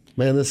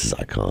 Man, this is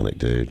iconic,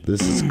 dude.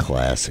 This is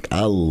classic.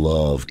 I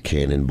love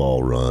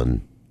Cannonball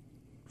Run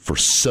for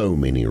so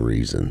many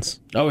reasons.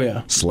 Oh,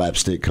 yeah.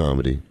 Slapstick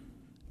comedy.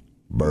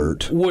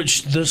 Burt.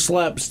 Which the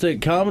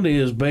slapstick comedy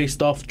is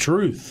based off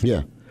truth.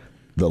 Yeah.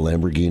 The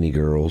Lamborghini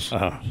Girls.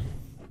 Frank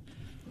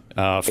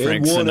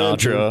one and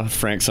two.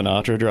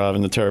 Sinatra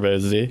driving the Turbo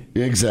Z.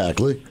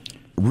 Exactly.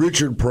 Not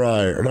Richard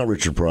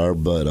Pryor,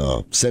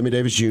 but Sammy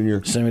Davis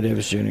Jr. Sammy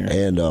Davis Jr.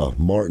 And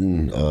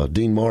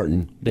Dean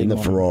Martin in the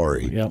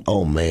Ferrari. Yep.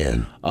 Oh,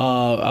 man.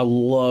 I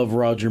love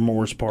Roger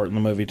Moore's part in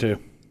the movie, too.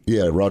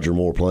 Yeah, Roger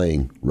Moore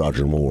playing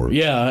Roger Moore.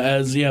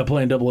 Yeah,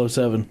 playing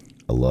 007.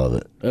 I love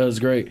it. That was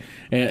great.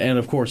 And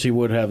of course, he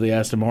would have the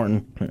Aston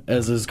Martin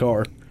as his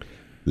car.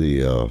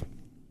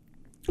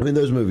 I mean,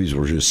 those movies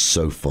were just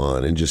so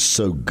fun and just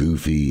so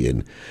goofy.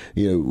 And,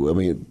 you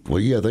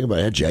gotta think about it.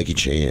 It had Jackie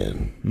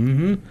Chan.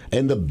 Mm-hmm.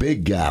 And the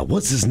big guy.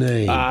 What's his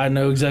name? I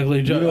know exactly.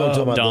 You know what I'm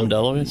talking about? Dom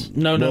DeLuise?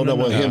 No,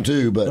 him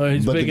too. But,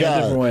 he's but big the guy, in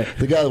a different way.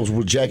 The guy that was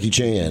with Jackie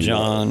Chan.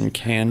 John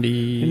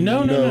Candy?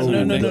 No.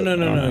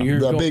 You're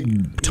The going-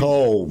 big,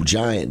 tall,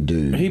 giant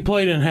dude. He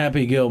played in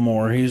Happy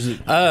Gilmore. The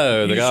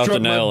guy with the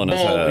nail in his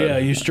head. Yeah,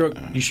 you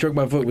struck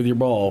my foot with your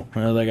ball.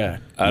 That guy.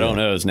 I don't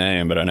know his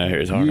name, but I know who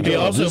he's talking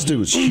about. This dude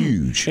was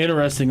huge.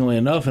 Interestingly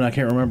enough, and I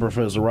can't remember if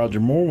it was a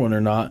Roger Moore one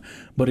or not,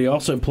 but he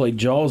also played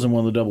Jaws in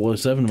one of the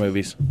 007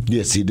 movies.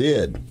 Yes, he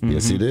did. Mm-hmm.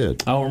 Yes, he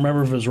did. I don't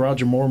remember if it was a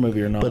Roger Moore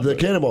movie or not. But the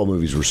Cannonball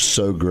movies were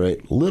so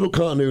great. Little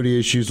continuity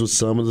issues with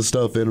some of the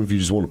stuff in them if you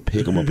just want to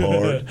pick them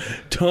apart.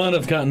 Ton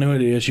of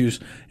continuity issues.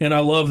 And I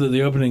love that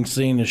the opening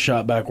scene is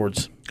shot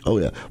backwards. Oh,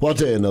 yeah. Well, I'll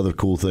tell you another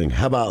cool thing.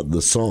 How about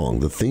the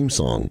theme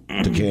song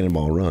to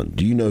Cannonball Run?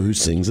 Do you know who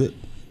sings it?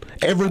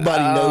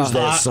 Everybody knows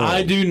that song.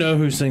 I do know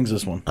who sings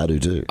this one. I do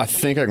too. I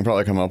think I can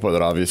probably come up with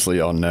it. Obviously,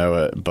 y'all know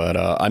it, but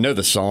I know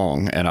the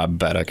song, and I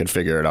bet I could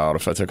figure it out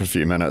if I took a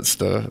few minutes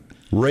to.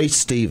 Ray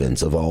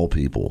Stevens, of all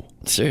people.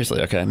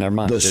 Seriously, okay, never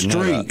mind. The Didn't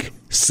know that. Streak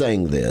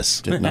sang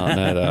this. Did not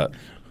know that.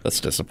 That's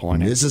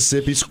disappointing.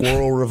 Mississippi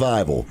Squirrel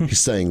Revival. He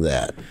sang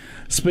that.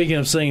 Speaking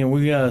of singing,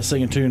 we got to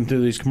sing a tune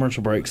through these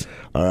commercial breaks.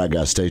 All right,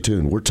 guys, stay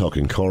tuned. We're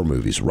talking car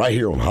movies right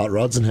here on Hot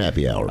Rods and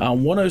Happy Hour.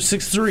 On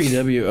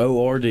 106.3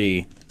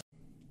 WORD.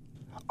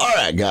 All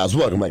right, guys,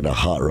 welcome back to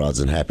Hot Rods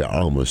and Happy Hour.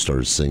 I almost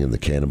started singing the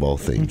Cannonball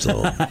theme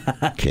song.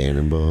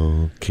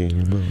 Cannonball,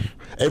 Cannonball.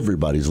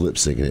 Everybody's lip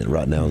syncing it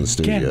right now in the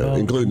studio, Cannonball.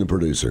 including the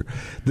producer.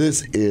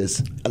 This is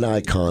an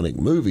iconic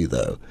movie,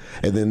 though.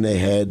 And then they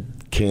had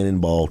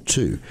Cannonball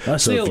 2.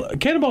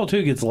 Cannonball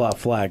 2 gets a lot of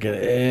flack.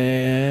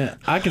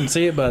 I can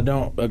see it, but I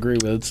don't agree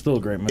with it. It's still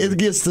a great movie. It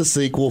gets the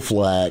sequel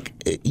flack,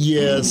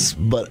 yes,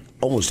 but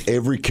almost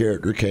every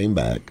character came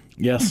back.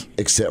 Yes.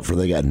 Except for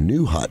they got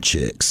new hot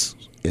chicks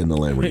in the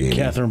Lamborghini.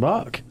 Catherine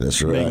Bach. That's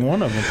right. Being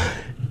one of them.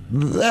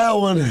 That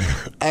one,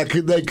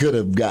 they could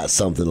have got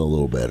something a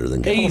little better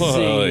than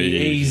Catherine.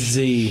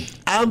 Easy.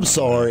 I'm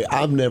sorry.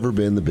 I've never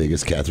been the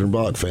biggest Catherine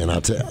Bach fan.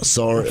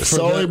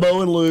 Sorry,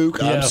 Bo and Luke.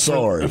 I'm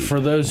sorry. For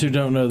those who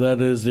don't know,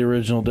 that is the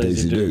original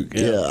Daisy Duke.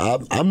 Yeah,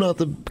 I'm not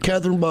the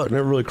Catherine Bach.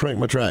 Never really cranked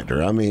my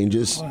tractor. I mean,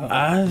 just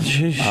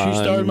she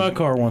started my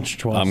car once or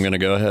twice. I'm going to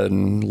go ahead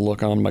and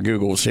look on my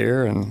Googles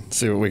here and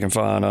see what we can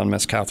find on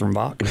Miss Catherine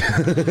Bach.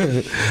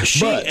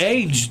 She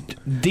aged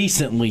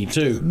decently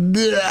too.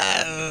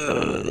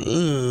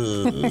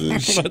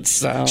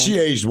 She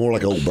aged more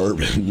like old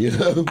bourbon, you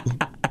know.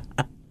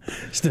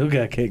 Still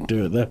got kicked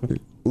to it though.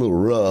 A little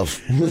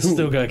rough.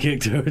 Still got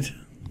kicked to it.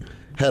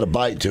 Had a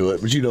bite to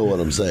it, but you know what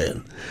I'm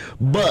saying.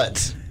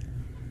 But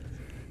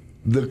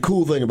The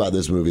cool thing about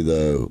this movie,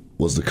 though,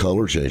 was the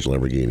color change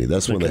Lamborghini.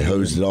 That's when they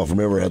hosed it off.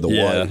 Remember, it had the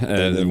white.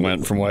 And it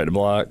went from white to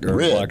black, or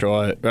red. black to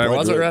white. Right,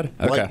 was it red?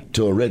 Okay. White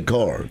to a red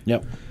car.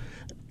 Yep.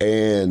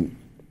 And,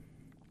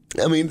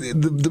 I mean,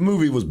 the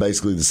movie was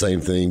basically the same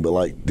thing, but,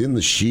 like, then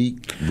the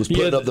Sheik was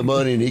putting up the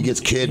money and he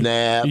gets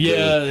kidnapped.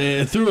 Yeah,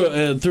 it threw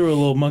a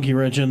little monkey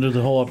wrench into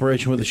the whole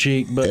operation with the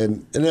Sheik. But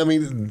And I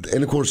mean,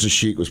 and of course, the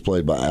Sheik was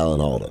played by Alan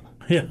Alda.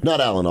 Yeah.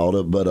 Not Alan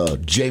Alda,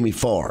 but Jamie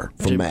Farr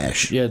from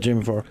MASH. Yeah,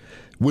 Jamie Farr.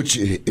 Which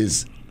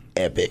is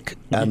epic.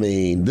 I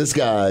mean, this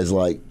guy is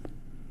like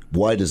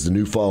white as the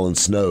new fallen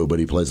snow, but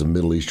he plays a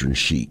Middle Eastern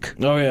sheik.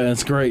 Oh, yeah,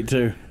 it's great,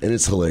 too. And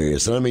it's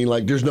hilarious. And I mean,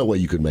 like, there's no way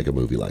you could make a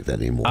movie like that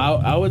anymore.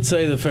 I would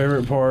say the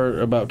favorite part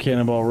about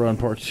Cannonball Run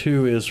Part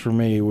 2 is, for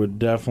me, would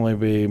definitely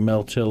be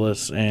Mel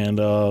Tillis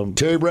and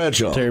Terry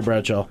Bradshaw. Terry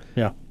Bradshaw.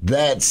 Yeah.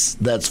 That's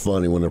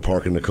funny when they're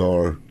parking the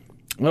car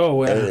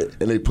Oh, yeah.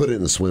 and they put it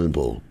in the swimming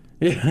pool.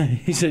 Yeah,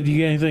 he said, "You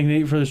got anything to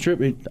eat for this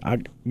trip?" I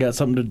got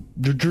something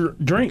to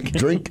drink.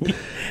 Drink.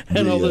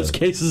 And all The, those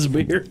cases of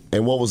beer.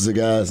 And what was the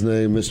guy's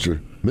name? Mr.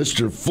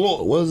 Floyd.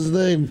 What was his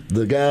name?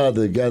 The guy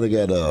that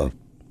got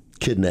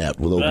kidnapped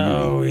with old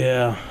Oh,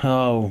 yeah.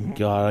 Oh,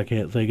 God, I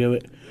can't think of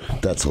it.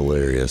 That's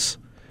hilarious.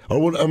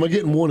 Or am I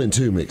getting 1 and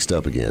 2 mixed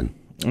up again?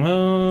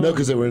 No,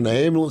 because they were in the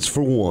ambulance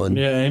for 1.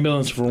 Yeah,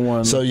 ambulance for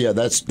 1. So yeah,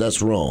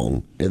 that's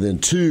wrong. And then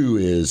 2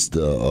 is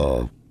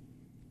the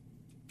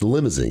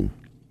limousine,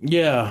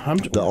 yeah,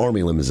 the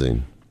army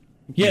limousine.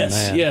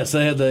 yes,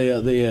 they had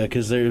the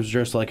because they was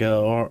dressed like a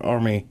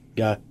army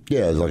guy.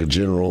 Yeah, it's like a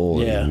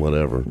general Yeah. and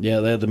whatever. Yeah,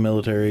 they had the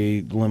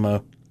military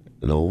limo.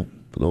 And old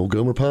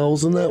Gomer Pyle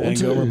was in that one And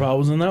too. Gomer Pyle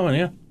was in that one,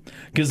 yeah.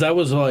 Because that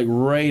was like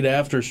right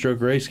after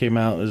Stroke Race came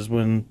out is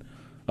when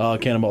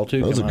Cannonball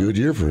 2 That was a came good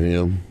year for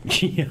him.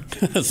 out. Yeah.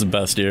 That's the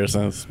best year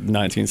since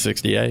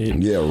 1968.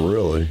 Yeah,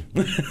 really.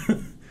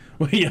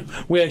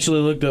 We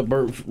actually looked up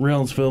Burt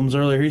Reynolds' films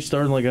earlier. He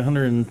starred in like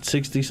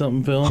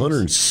 160-something films.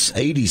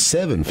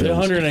 187 films. Yeah,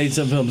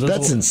 187 films.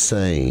 That's a,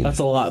 insane. That's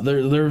a lot.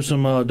 There was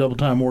some double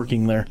time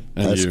working there.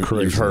 And That's you've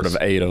crazy. heard of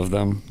 8 of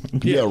them.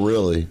 Yeah,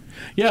 really.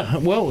 Yeah,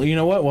 well, you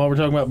know what? While we're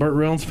talking about Burt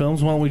Reynolds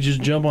films, why don't we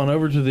just jump on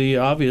over to the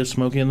obvious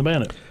Smokey and the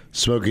Bandit?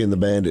 Smokey and the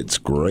Bandit's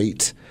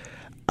great.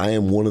 I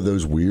am one of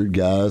those weird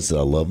guys that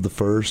I love the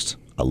first.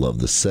 I love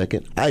the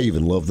second. I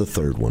even love the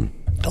third one.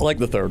 I like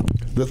the third one.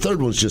 The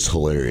third one's just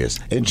hilarious.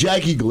 And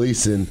Jackie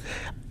Gleason,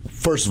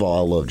 first of all,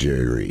 I love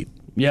Jerry Reed.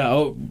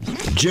 Yeah,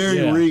 Jerry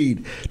Yeah.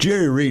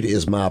 Reed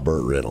is my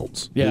Burt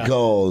Reynolds. Yeah.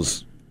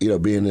 Because,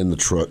 being in the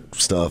truck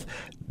stuff,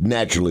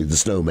 naturally the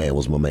snowman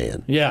was my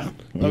man. yeah.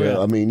 Yeah,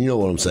 I mean, you know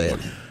what I'm saying.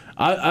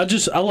 I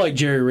like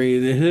Jerry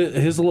Reed.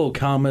 His little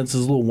comments,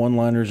 his little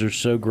one-liners are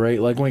so great.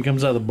 Like when he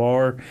comes out of the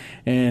bar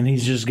and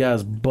he's just got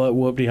his butt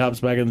whooped, he hops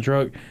back in the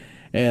truck,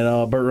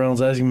 and Burt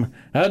Reynolds asks him,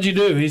 "How'd you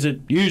do?" He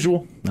said,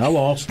 "Usual. I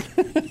lost."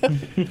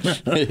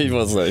 He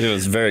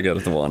was very good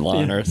at the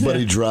one-liners. But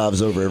he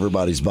drives over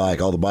everybody's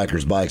bike, all the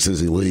bikers' bikes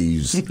as he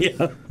leaves.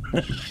 Yeah.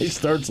 He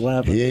starts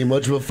laughing. He ain't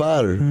much of a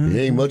fighter.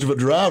 He ain't much of a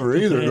driver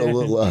either, don't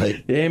look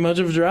like. He ain't much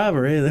of a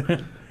driver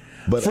either.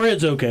 But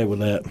Fred's okay with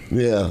that.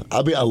 yeah,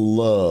 I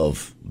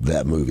love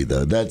that movie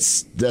though.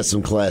 That's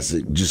some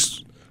classic.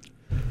 Just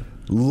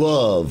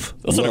love.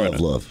 That's not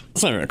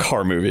even a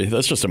car movie.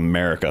 That's just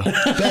America.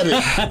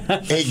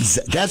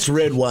 That's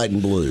red, white,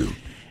 and blue.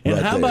 And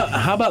right there.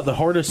 how about the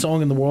hardest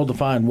song in the world to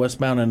find,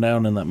 Westbound and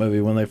Down, in that movie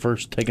when they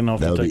first taken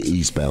off That to would be Texas?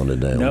 Eastbound and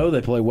Down. No,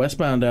 they play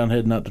Westbound and Down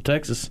heading up to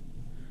Texas.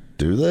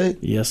 Do they?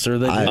 Yes, sir,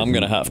 they do. I'm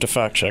going to have to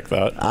fact check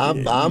that. I'm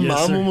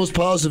Yes, sir. almost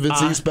positive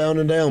it's Eastbound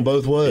and Down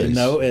both ways.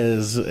 No,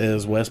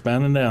 is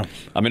Westbound and Down.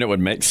 I mean, it would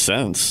make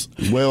sense.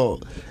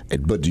 Well,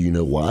 but do you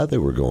know why they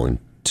were going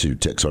to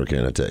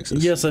Texarkana,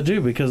 Texas? Yes, I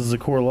do, because the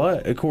Coors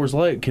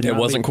Light could It not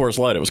wasn't Coors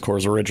Light. It was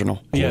Coors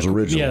Original. Coors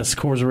Original. Yes,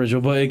 Coors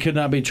Original, but it could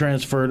not be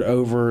transferred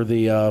over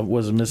the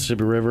was it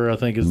Mississippi River? I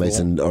think is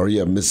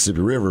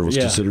Mississippi River was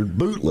Yeah. considered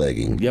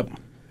bootlegging. Yep.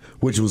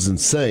 Which was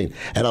insane.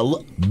 And I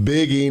love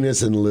Big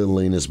Enos and Little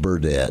Enos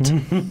Burdett.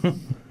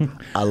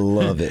 I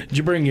love it. Did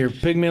you bring your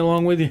pygmy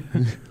along with you?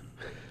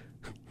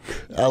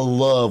 I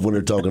love when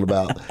they're talking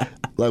about,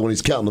 like when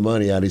he's counting the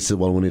money out, he said,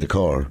 well, we need a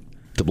car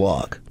to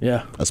block.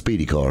 Yeah. A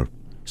speedy car.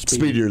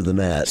 Speedier than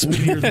that.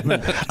 Speedier than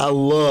that. I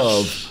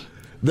love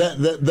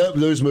that.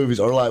 Those movies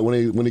are like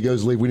when he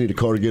goes to leave, we need a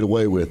car to get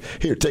away with.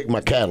 Here, take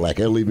my Cadillac.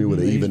 That'll leave me with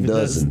an even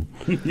dozen.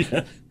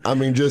 Yeah. I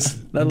mean,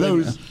 just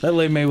those That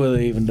leave me with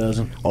an even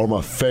dozen. are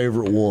my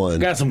favorite one.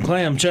 Got some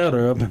clam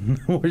chowder up.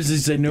 Where does he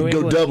say? New Go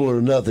England? double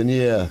or nothing,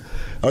 yeah.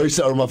 Or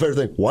my favorite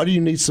thing, why do you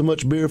need so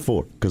much beer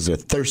for? Because they're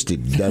thirsty,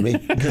 dummy.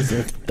 Because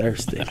they're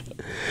thirsty.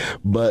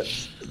 But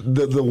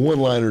the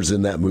one-liners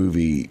in that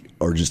movie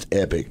are just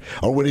epic.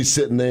 Or when he's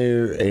sitting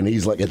there and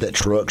he's like at that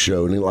truck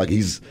show and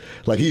he's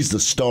the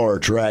star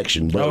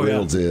attraction, Burt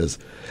Reynolds is.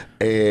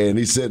 And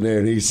he's sitting there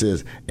and he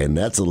says, and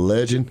that's a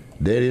legend.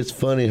 Daddy, it's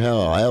funny how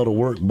an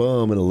out-of-work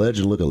bum and a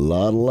legend look a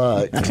lot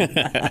alike.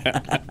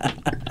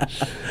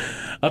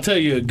 I'll tell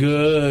you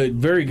a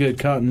very good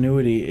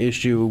continuity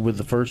issue with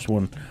the first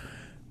one.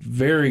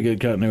 Very good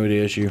continuity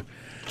issue.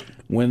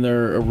 when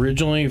they're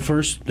originally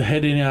first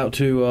heading out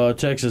to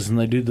Texas and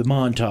they do the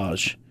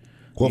montage.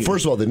 Well,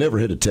 first of all, they never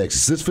hit to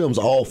Texas. This film's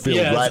all filmed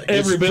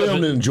it's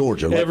filmed in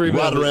Georgia,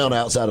 right around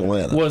outside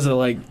Atlanta. Was it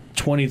like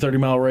 20,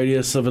 30-mile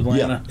radius of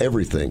Atlanta? Yeah,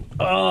 everything.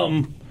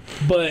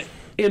 But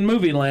in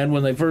movie land,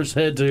 when they first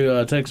head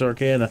to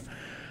Texarkana,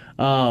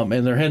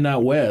 and they're heading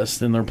out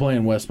west, and they're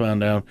playing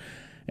Westbound Down,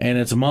 and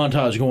it's a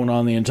montage going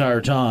on the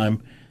entire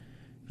time,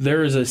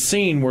 there is a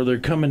scene where they're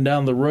coming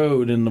down the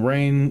road in the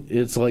rain.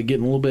 It's like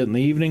getting a little bit in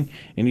the evening,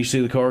 and you see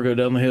the car go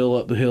down the hill,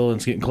 up the hill, and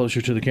it's getting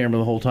closer to the camera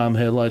the whole time the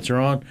headlights are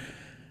on.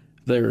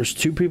 There's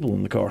 2 people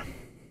in the car.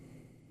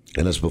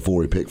 And that's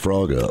before he picked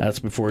Frog up. That's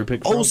before he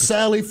picked Frog up.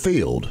 Sally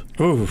Field.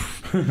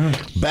 Oof.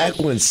 Back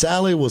when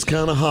Sally was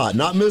kind of hot.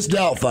 Not Miss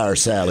Doubtfire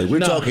Sally. We're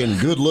talking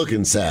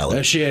good-looking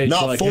Sally. She aged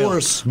Not like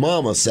Forrest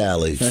Mama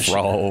Sally.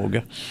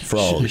 Frog.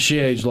 She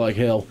aged like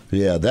hell.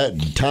 Yeah,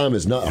 that time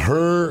is not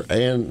her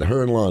and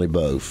Lonnie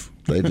both.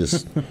 They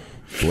just...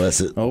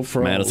 Bless it. Oh,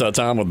 Frog. Man, it's that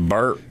time with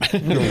Burt.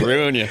 It'll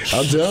ruin you.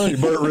 I'm telling you,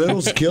 Burt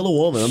Reynolds kill a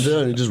woman. I'm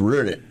telling you, just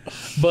ruin it.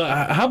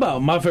 But how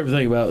about my favorite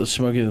thing about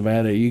Smokey and the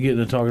Bandit? You get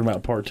into talking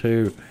about part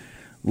 2.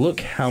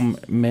 Look how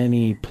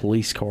many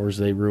police cars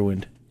they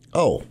ruined.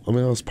 Oh, I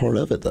mean, that was part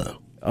of it,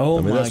 though. Oh,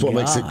 I mean, that's what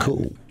makes it God.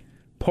 cool.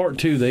 Part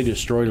 2, they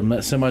destroyed them.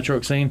 That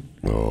semi-truck scene.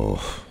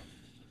 Oh.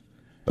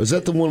 Is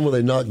that the one where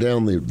they knocked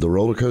down the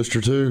roller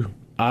coaster, too?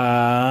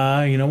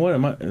 You know what?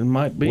 It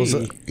might be.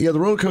 Yeah, the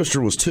roller coaster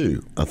was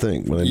 2, I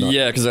think. When they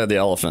Yeah, because they had the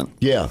elephant.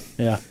 Yeah.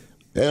 Yeah.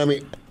 And I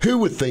mean, who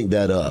would think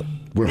that up?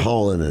 We're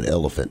hauling an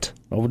elephant.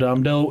 Oh,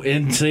 Dom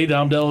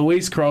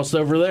DeLuise crossed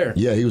over there.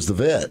 Yeah, he was the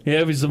vet.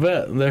 Yeah, he's the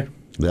vet there.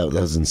 That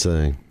was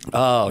insane.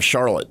 Oh,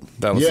 Charlotte.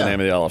 That was the name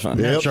of the elephant.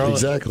 Yep, Charlotte.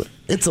 exactly.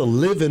 It's a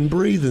living,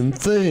 breathing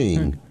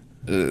thing.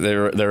 They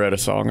wrote a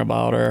song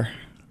about her.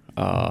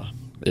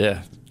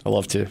 Yeah, I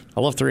love 2. I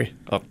love 3.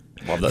 Oh,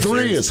 love that 3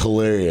 series. is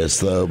hilarious,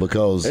 though,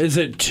 because... Is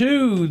it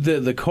 2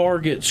 that the car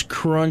gets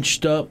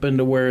crunched up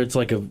into where it's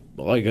like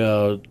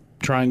a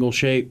triangle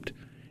shaped,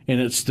 and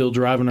it's still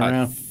driving I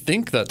around?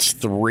 think that's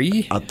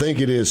 3. I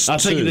think it is 2. I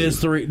think it is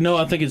 3. No,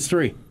 I think it's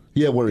 3.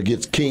 Yeah, where it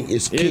gets kinked.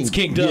 It's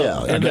kinked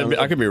up. Yeah, And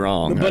I could be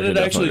wrong. But I could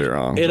definitely be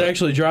wrong. It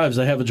actually drives.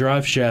 They have a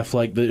drive shaft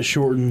like that's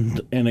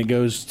shortened, and it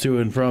goes to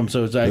and from.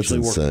 So it's actually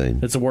insane.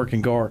 It's a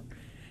working car.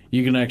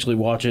 You can actually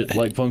watch it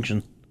like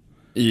function.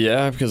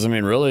 Yeah, because I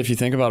mean, really, if you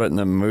think about it in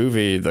the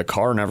movie, the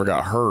car never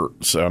got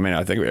hurt. So I mean,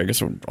 I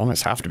guess it would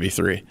almost have to be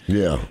 3.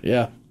 Yeah.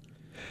 Yeah.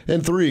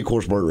 And 3, of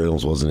course, Burt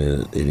Reynolds wasn't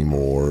in it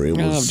anymore. It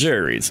was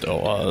Jerry Reed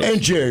still was.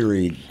 And Jerry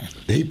Reed,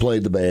 he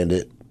played the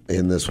bandit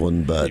in this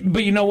one, but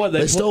you know what?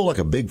 they stole like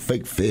a big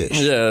fake fish.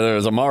 Yeah, there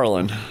was a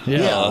marlin.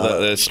 Yeah.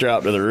 That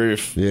strapped to the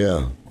roof.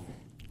 Yeah.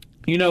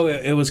 You know,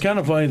 it was kind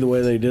of funny the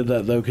way they did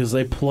that, though, because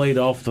they played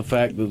off the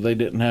fact that they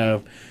didn't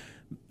have,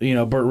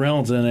 Burt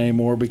Reynolds in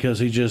anymore because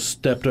he just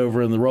stepped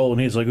over in the role, and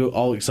he's like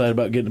all excited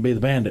about getting to be the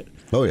bandit.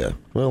 Oh, yeah.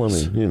 Well, I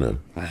mean,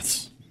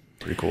 That's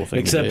a pretty cool thing.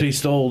 Except he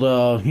stole,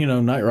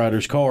 Knight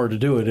Rider's car to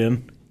do it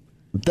in.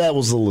 That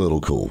was a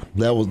little cool.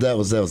 That was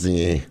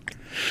the...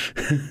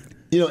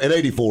 in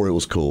 84 it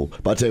was cool.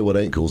 But I tell you what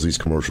ain't cool is these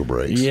commercial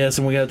breaks. Yes,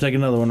 and we got to take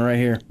another one right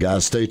here.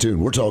 Guys, stay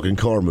tuned. We're talking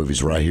car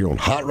movies right here on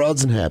Hot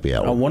Rods and Happy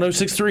Hour. On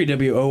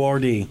 106.3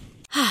 WORD.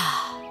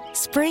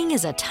 Spring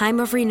is a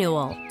time of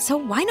renewal, so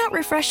why not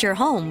refresh your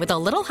home with a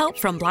little help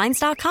from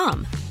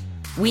Blinds.com?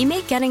 We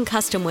make getting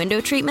custom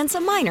window treatments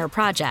a minor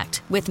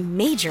project with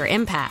major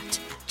impact.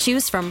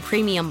 Choose from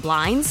premium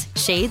blinds,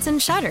 shades, and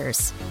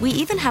shutters. We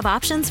even have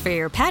options for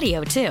your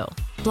patio, too.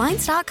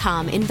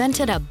 Blinds.com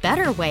invented a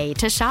better way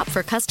to shop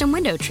for custom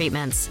window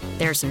treatments.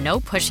 There's no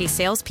pushy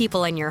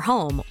salespeople in your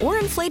home or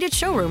inflated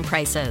showroom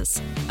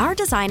prices. Our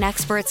design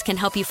experts can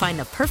help you find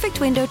the perfect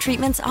window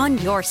treatments on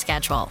your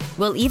schedule.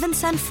 We'll even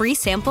send free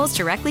samples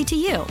directly to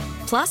you.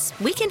 Plus,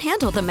 we can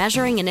handle the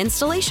measuring and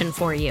installation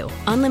for you.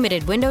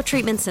 Unlimited window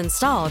treatments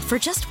installed for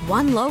just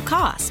one low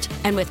cost.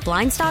 And with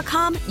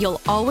Blinds.com,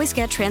 you'll always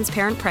get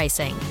transparent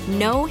pricing.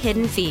 No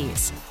hidden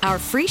fees. Our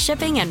free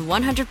shipping and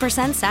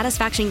 100%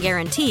 satisfaction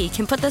guarantee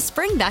can put the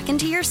spring back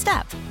into your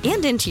step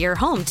and into your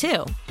home,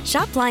 too.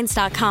 Shop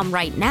Blinds.com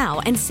right now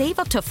and save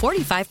up to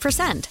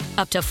 45%.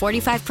 Up to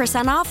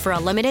 45% off for a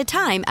limited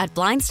time at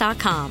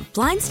Blinds.com.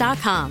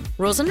 Blinds.com.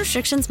 Rules and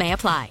restrictions may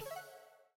apply.